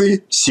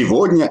закрыты,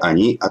 сегодня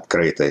они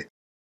открыты.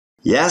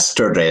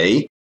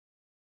 Yesterday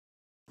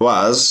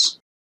was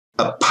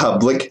a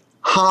public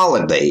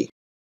holiday.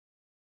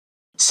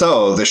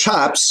 So the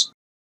shops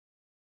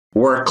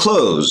were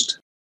closed.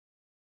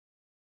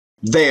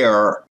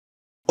 They're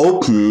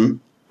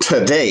open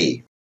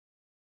today.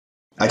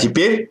 А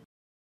теперь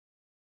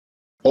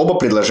оба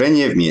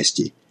предложения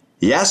вместе.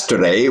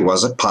 Yesterday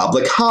was a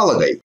public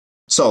holiday.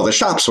 So the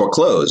shops were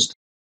closed.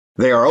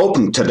 They are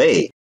open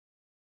today.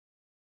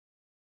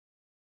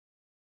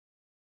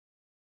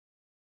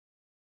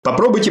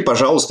 Попробуйте,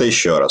 пожалуйста,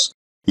 еще раз.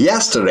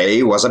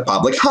 Yesterday was a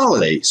public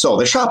holiday, so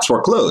the shops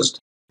were closed.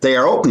 They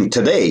are open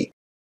today.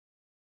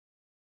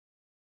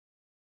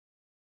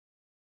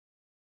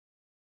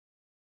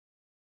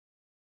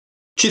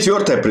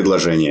 Четвертое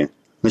предложение.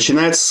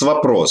 Начинается с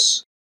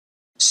вопроса.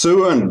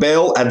 Sue and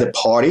Bill at the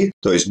party.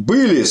 То есть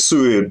были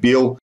Sue и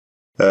Bill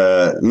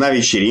на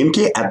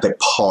вечеринке at the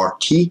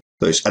party.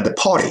 То есть at the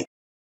party.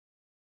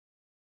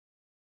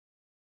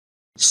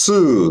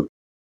 Sue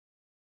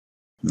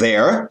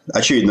there.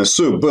 Очевидно,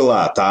 Sue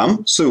была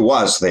там. Sue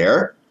was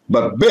there.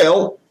 But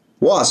Bill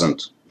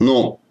wasn't.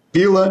 Но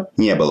Билла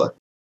не было.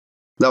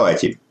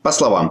 Давайте по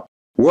словам.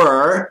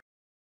 Were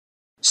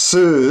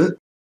Sue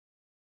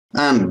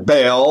and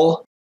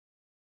Bill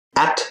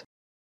at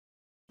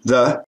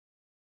the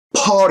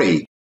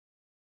party?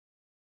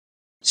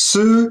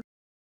 Sue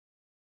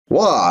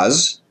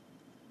was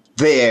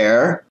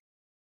there,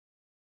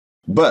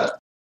 but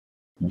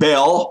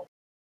Bill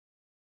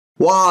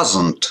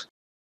wasn't.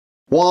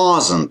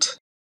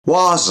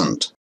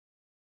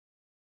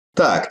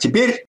 Так,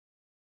 теперь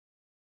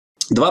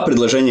два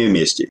предложения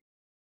вместе.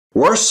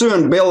 Were Sue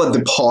and Bill at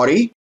the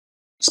party?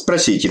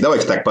 Спросите,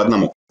 давайте так по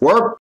одному.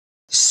 Were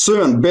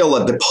Sue and Bill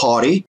at the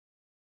party?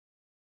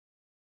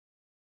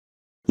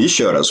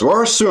 Еще раз.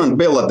 Were Sue and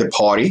Bill at the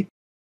party?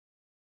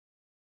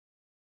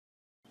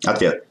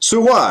 Ответ.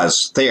 Sue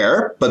was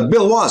there, but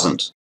Bill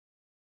wasn't.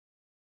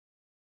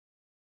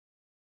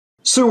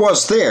 Sue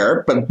was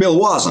there, but Bill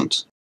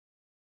wasn't.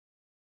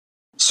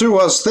 Sue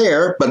was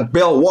there, but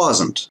Bill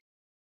wasn't.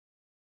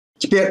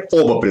 Теперь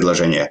оба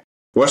предложения.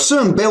 Were Sue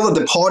and Bill at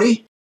the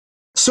party?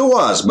 Sue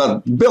was,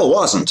 but Bill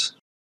wasn't.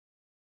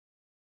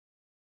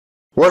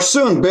 Were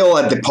Sue and Bill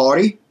at the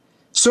party?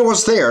 Sue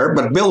was there,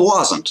 but Bill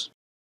wasn't.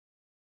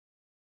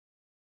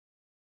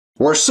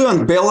 Were Sue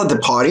and Bill at the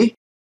party?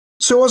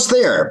 Sue was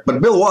there,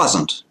 but Bill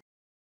wasn't.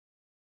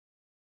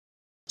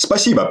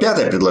 Спасибо.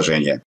 Пятое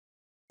предложение.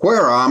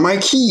 Where are my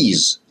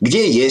keys?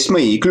 Где есть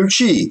мои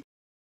ключи?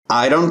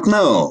 I don't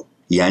know.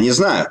 Я не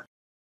знаю.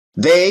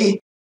 They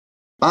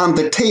on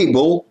the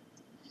table,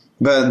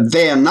 but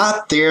they're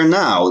not there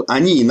now.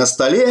 Они на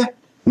столе,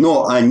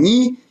 но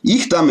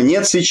их там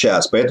нет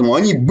сейчас. Поэтому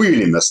они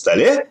были на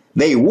столе.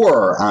 They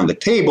were on the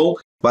table,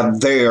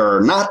 but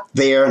they're not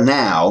there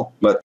now.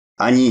 But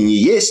они не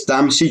есть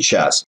там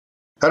сейчас.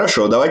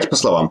 Хорошо, давайте по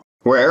словам.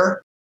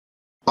 Where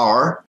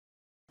are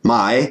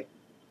my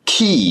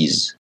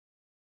keys?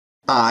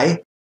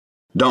 I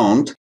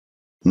don't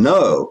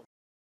know.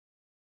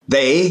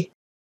 They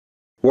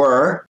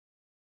were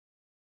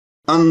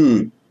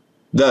on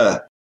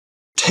the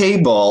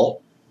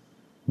table,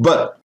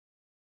 but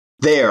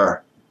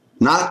they're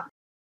not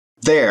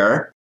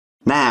there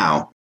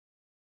now.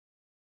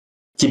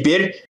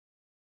 Теперь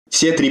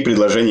все три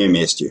предложения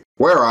вместе.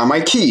 Where are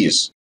my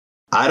keys?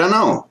 I don't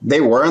know. They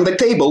were on the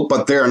table,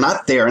 but they're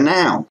not there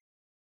now.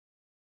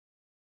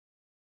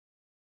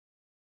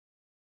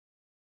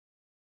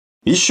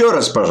 Еще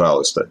раз,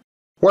 пожалуйста.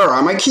 Where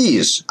are my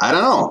keys? I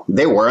don't know.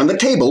 They were on the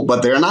table,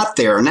 but they're not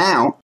there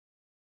now.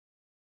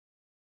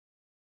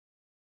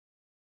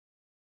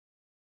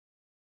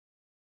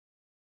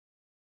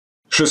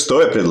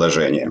 Шестое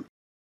предложение.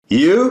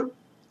 You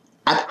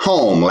at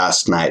home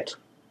last night.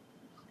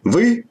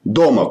 Вы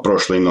дома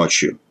прошлой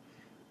ночью.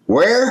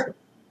 Where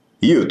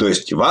you, то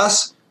есть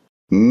вас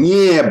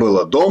не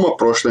было дома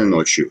прошлой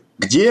ночью.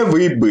 Где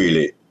вы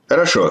были?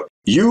 Хорошо.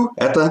 You –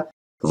 это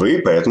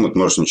вы, поэтому это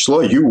множественное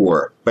число. You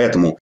were.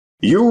 Поэтому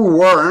you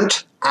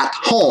weren't at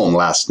home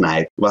last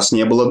night. Вас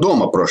не было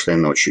дома прошлой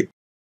ночью.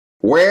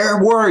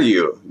 Where were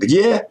you?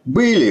 Где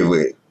были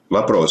вы?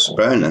 Вопрос,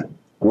 правильно?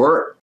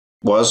 Were,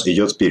 was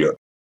идет вперед.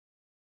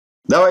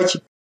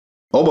 Давайте.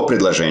 Оба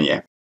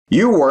предложения.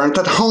 You weren't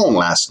at home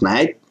last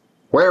night.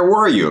 Where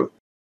were you?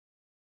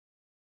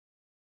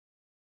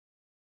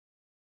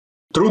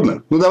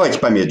 Трудно? Ну давайте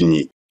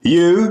помедленней.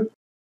 You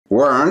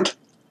weren't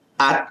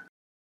at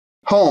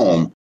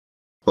home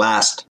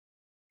last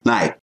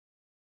night.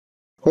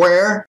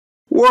 Where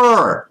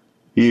were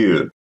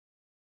you?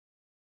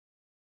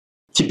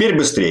 Теперь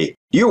быстрей.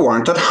 You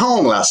weren't at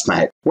home last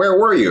night. Where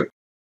were you?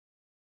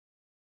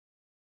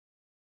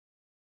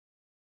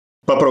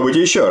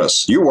 Попробуйте еще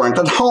раз. You weren't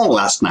at home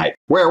last night.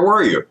 Where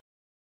were you?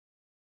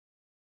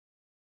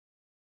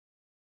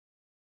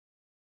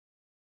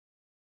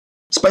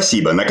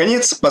 Спасибо.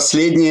 Наконец,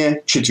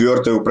 последнее,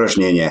 четвертое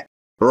упражнение.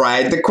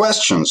 Write the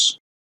questions.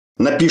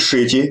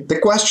 Напишите the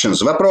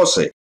questions,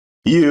 вопросы.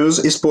 Use,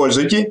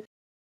 используйте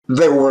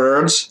the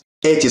words,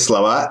 эти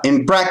слова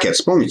in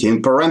brackets. Помните,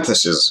 in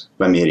parentheses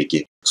в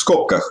Америке. В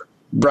скобках.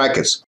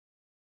 Brackets.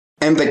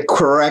 And the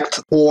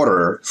correct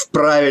order. В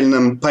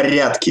правильном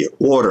порядке.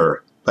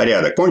 Order.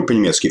 Порядок. Помните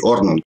по-немецки?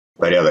 Ordnung.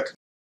 Порядок.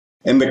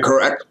 In the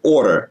correct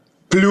order.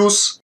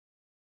 Плюс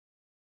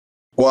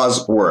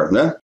was, were.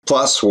 Да?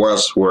 Plus,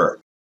 was, were.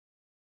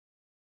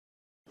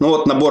 Ну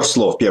вот набор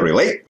слов. Первый.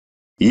 Late.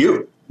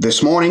 You.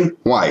 This morning.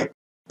 Why.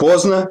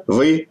 Поздно.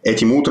 Вы.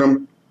 Этим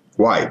утром.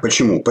 Why.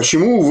 Почему?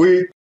 Почему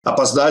вы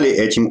опоздали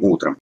этим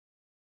утром?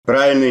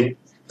 Правильный.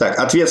 Так,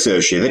 ответ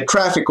следующий. The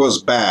traffic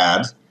was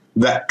bad.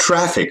 The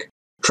traffic.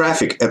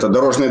 Traffic – это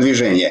дорожное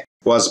движение.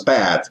 Was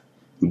bad.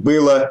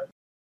 Было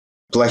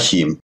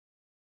плохим.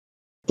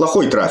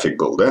 Плохой трафик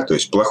был, да? То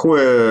есть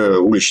плохое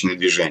уличное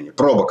движение.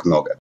 Пробок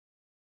много.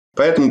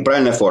 Поэтому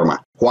правильная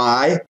форма.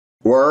 Why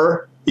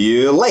were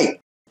you late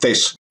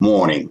this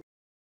morning?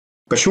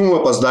 Почему вы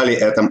опоздали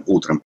этим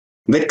утром?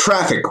 The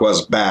traffic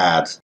was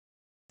bad.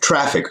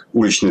 Traffic –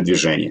 уличное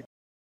движение.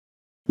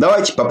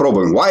 Давайте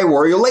попробуем. Why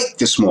were you late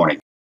this morning?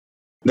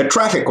 The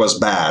traffic was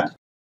bad.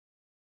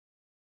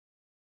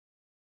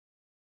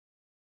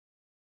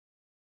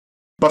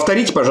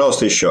 Повторите,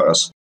 пожалуйста, еще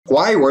раз.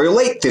 Why were you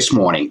late this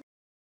morning?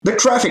 The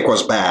traffic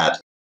was bad.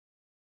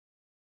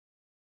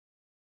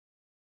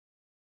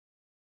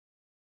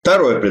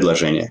 Второе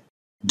предложение.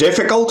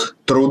 Difficult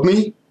 –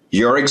 трудный.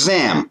 Your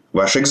exam –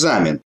 ваш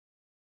экзамен.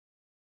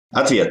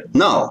 Ответ.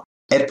 No,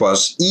 it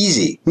was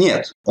easy.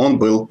 Нет, он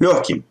был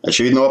легким.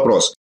 Очевидно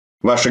вопрос.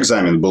 Ваш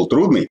экзамен был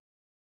трудный?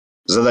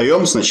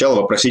 Задаем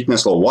сначала вопросительное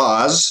слово.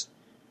 Was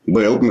 –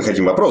 был. Мы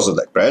хотим вопрос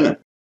задать,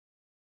 правильно?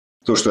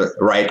 Потому что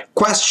write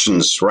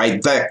questions,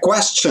 write the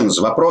questions,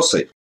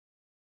 вопросы.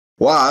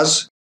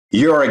 Was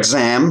your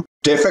exam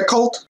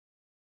difficult?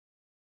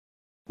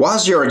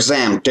 Was your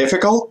exam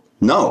difficult?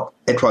 No,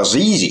 it was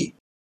easy.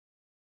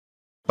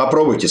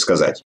 Попробуйте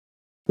сказать.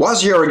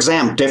 Was your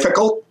exam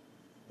difficult?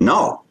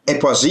 No,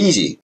 it was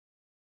easy.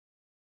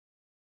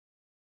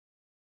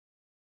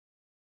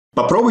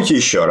 Попробуйте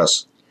еще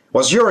раз.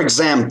 Was your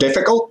exam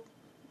difficult?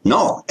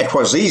 No, it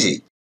was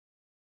easy.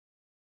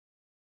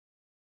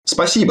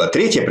 Спасибо.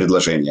 Третье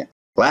предложение.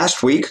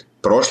 Last week,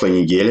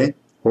 прошлой неделе.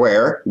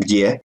 Where,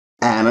 где,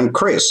 Anne and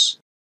Chris.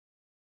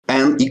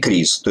 Anne и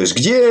Крис. То есть,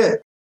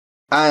 где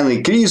Anne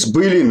и Крис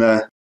были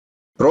на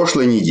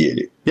прошлой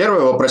неделе.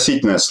 Первое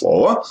вопросительное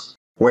слово.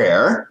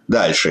 Where.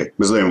 Дальше.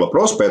 Мы задаем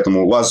вопрос,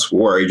 поэтому was,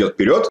 were идет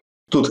вперед.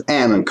 Тут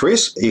Anne and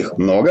Chris, их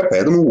много,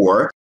 поэтому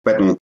were.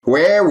 Поэтому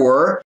where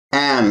were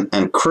Anne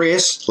and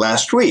Chris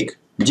last week?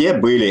 Где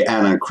были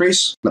Anne and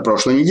Chris на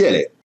прошлой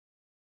неделе?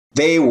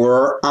 They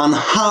were on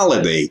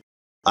holiday.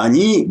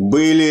 Они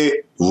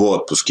были в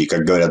отпуске,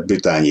 как говорят в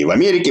Британии. В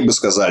Америке бы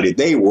сказали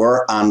they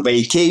were on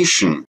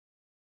vacation.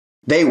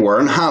 They were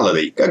on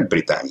holiday, как в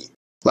Британии.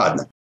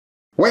 Ладно.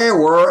 Where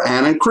were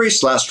Anne and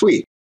Chris last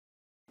week?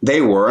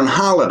 They were on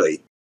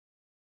holiday.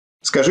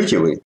 Скажите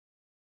вы.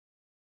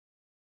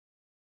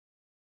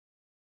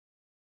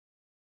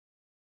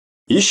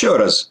 Еще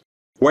раз.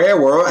 Where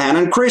were Anne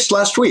and Chris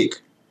last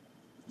week?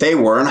 They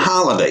were on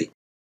holiday.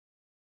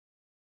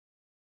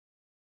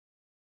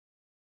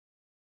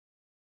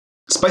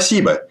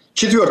 Спасибо.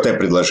 Четвертое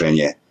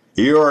предложение.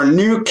 Your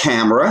new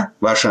camera,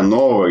 ваш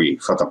новый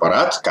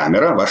фотоаппарат,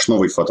 камера, ваш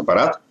новый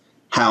фотоаппарат.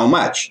 How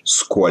much?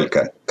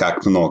 Сколько?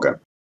 Как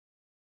много?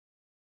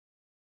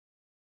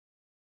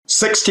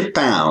 60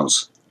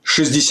 pounds.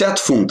 60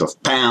 фунтов.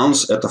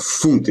 Pounds – это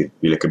фунты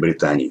в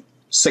Великобритании.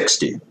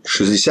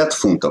 60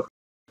 фунтов.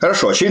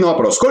 Хорошо, очевидный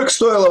вопрос. Сколько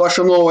стоила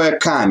ваша новая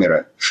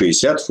камера?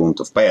 60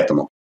 фунтов.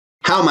 Поэтому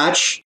how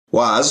much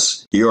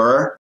was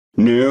your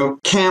new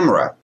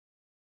camera?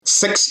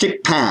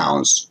 60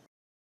 pounds.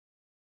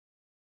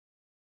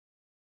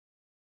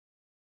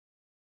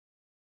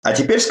 А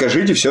теперь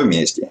скажите все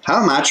вместе.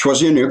 How much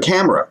was your new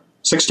camera?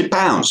 60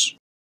 pounds.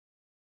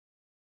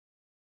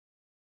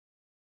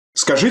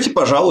 Скажите,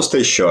 пожалуйста,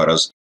 еще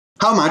раз.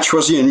 How much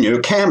was your new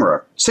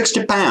camera?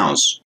 60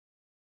 pounds.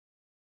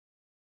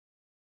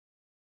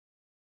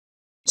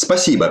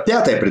 Спасибо.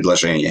 Пятое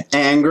предложение.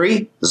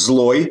 Angry,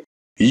 злой.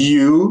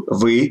 You,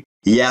 вы.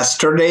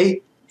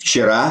 Yesterday,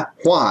 вчера.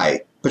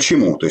 Why?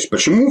 Почему? То есть,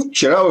 почему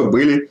вчера вы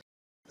были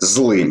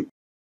злым?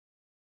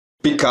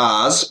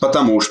 Because,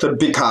 потому что.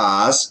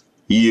 Because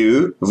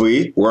you,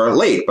 вы, were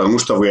late. Потому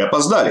что вы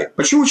опоздали.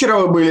 Почему вчера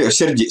вы были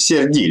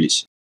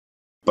сердились?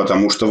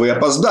 Потому что вы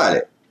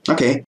опоздали.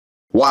 Окей.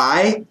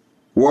 Why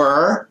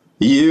were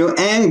you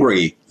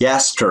angry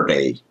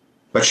yesterday?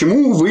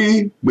 Почему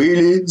вы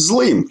были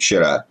злым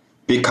вчера?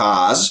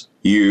 Because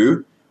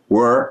you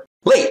were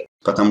late.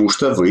 Потому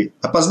что вы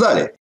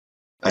опоздали.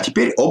 А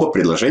теперь оба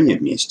предложения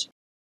вместе.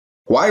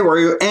 Why were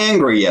you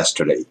angry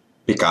yesterday?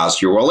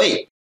 Because you were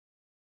late.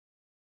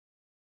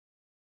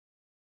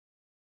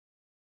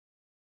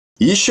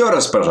 Еще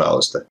раз,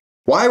 пожалуйста.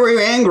 Why were you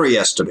angry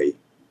yesterday?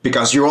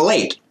 Because you were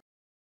late.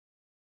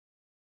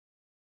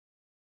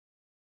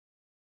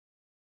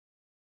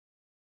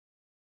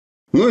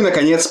 Ну и,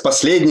 наконец,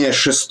 последнее,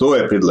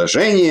 шестое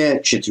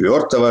предложение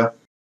четвертого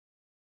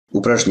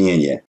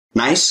упражнения.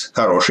 Nice –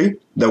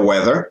 хороший. The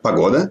weather –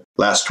 погода.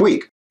 Last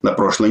week – на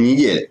прошлой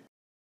неделе.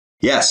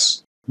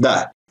 Yes –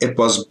 да. It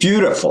was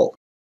beautiful.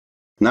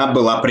 Она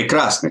была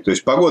прекрасной. То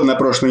есть погода на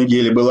прошлой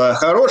неделе была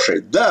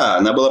хорошей? Да,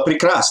 она была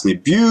прекрасной.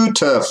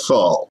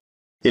 Beautiful.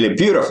 Или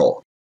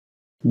beautiful.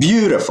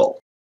 Beautiful.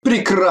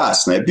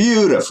 Прекрасная.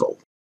 Beautiful.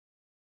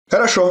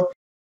 Хорошо.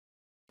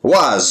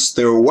 Was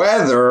the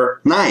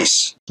weather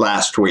nice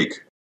last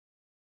week?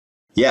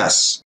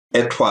 Yes,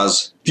 it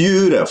was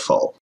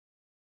beautiful.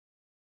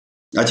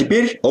 А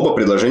теперь оба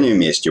предложения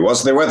вместе.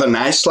 Was the weather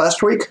nice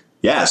last week?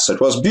 Yes, it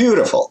was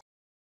beautiful.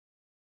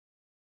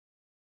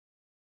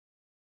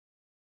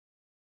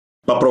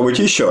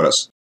 Попробуйте еще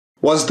раз.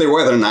 Was the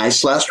weather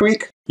nice last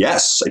week?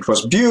 Yes, it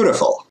was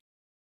beautiful.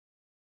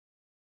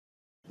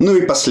 Ну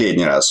и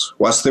последний раз.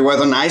 Was the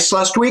weather nice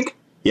last week?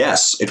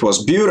 Yes, it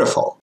was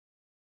beautiful.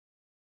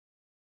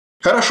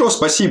 Хорошо,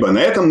 спасибо. На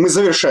этом мы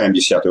завершаем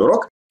 10-й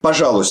урок.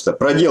 Пожалуйста,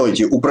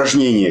 проделайте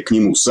упражнение к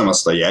нему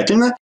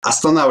самостоятельно,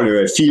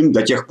 останавливая фильм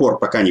до тех пор,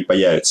 пока не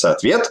появится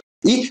ответ,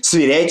 и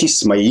сверяйтесь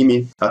с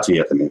моими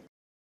ответами.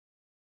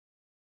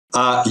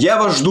 А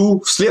я вас жду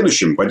в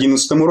следующем, в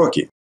 11-м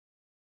уроке.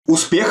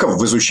 Успехов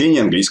в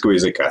изучении английского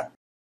языка!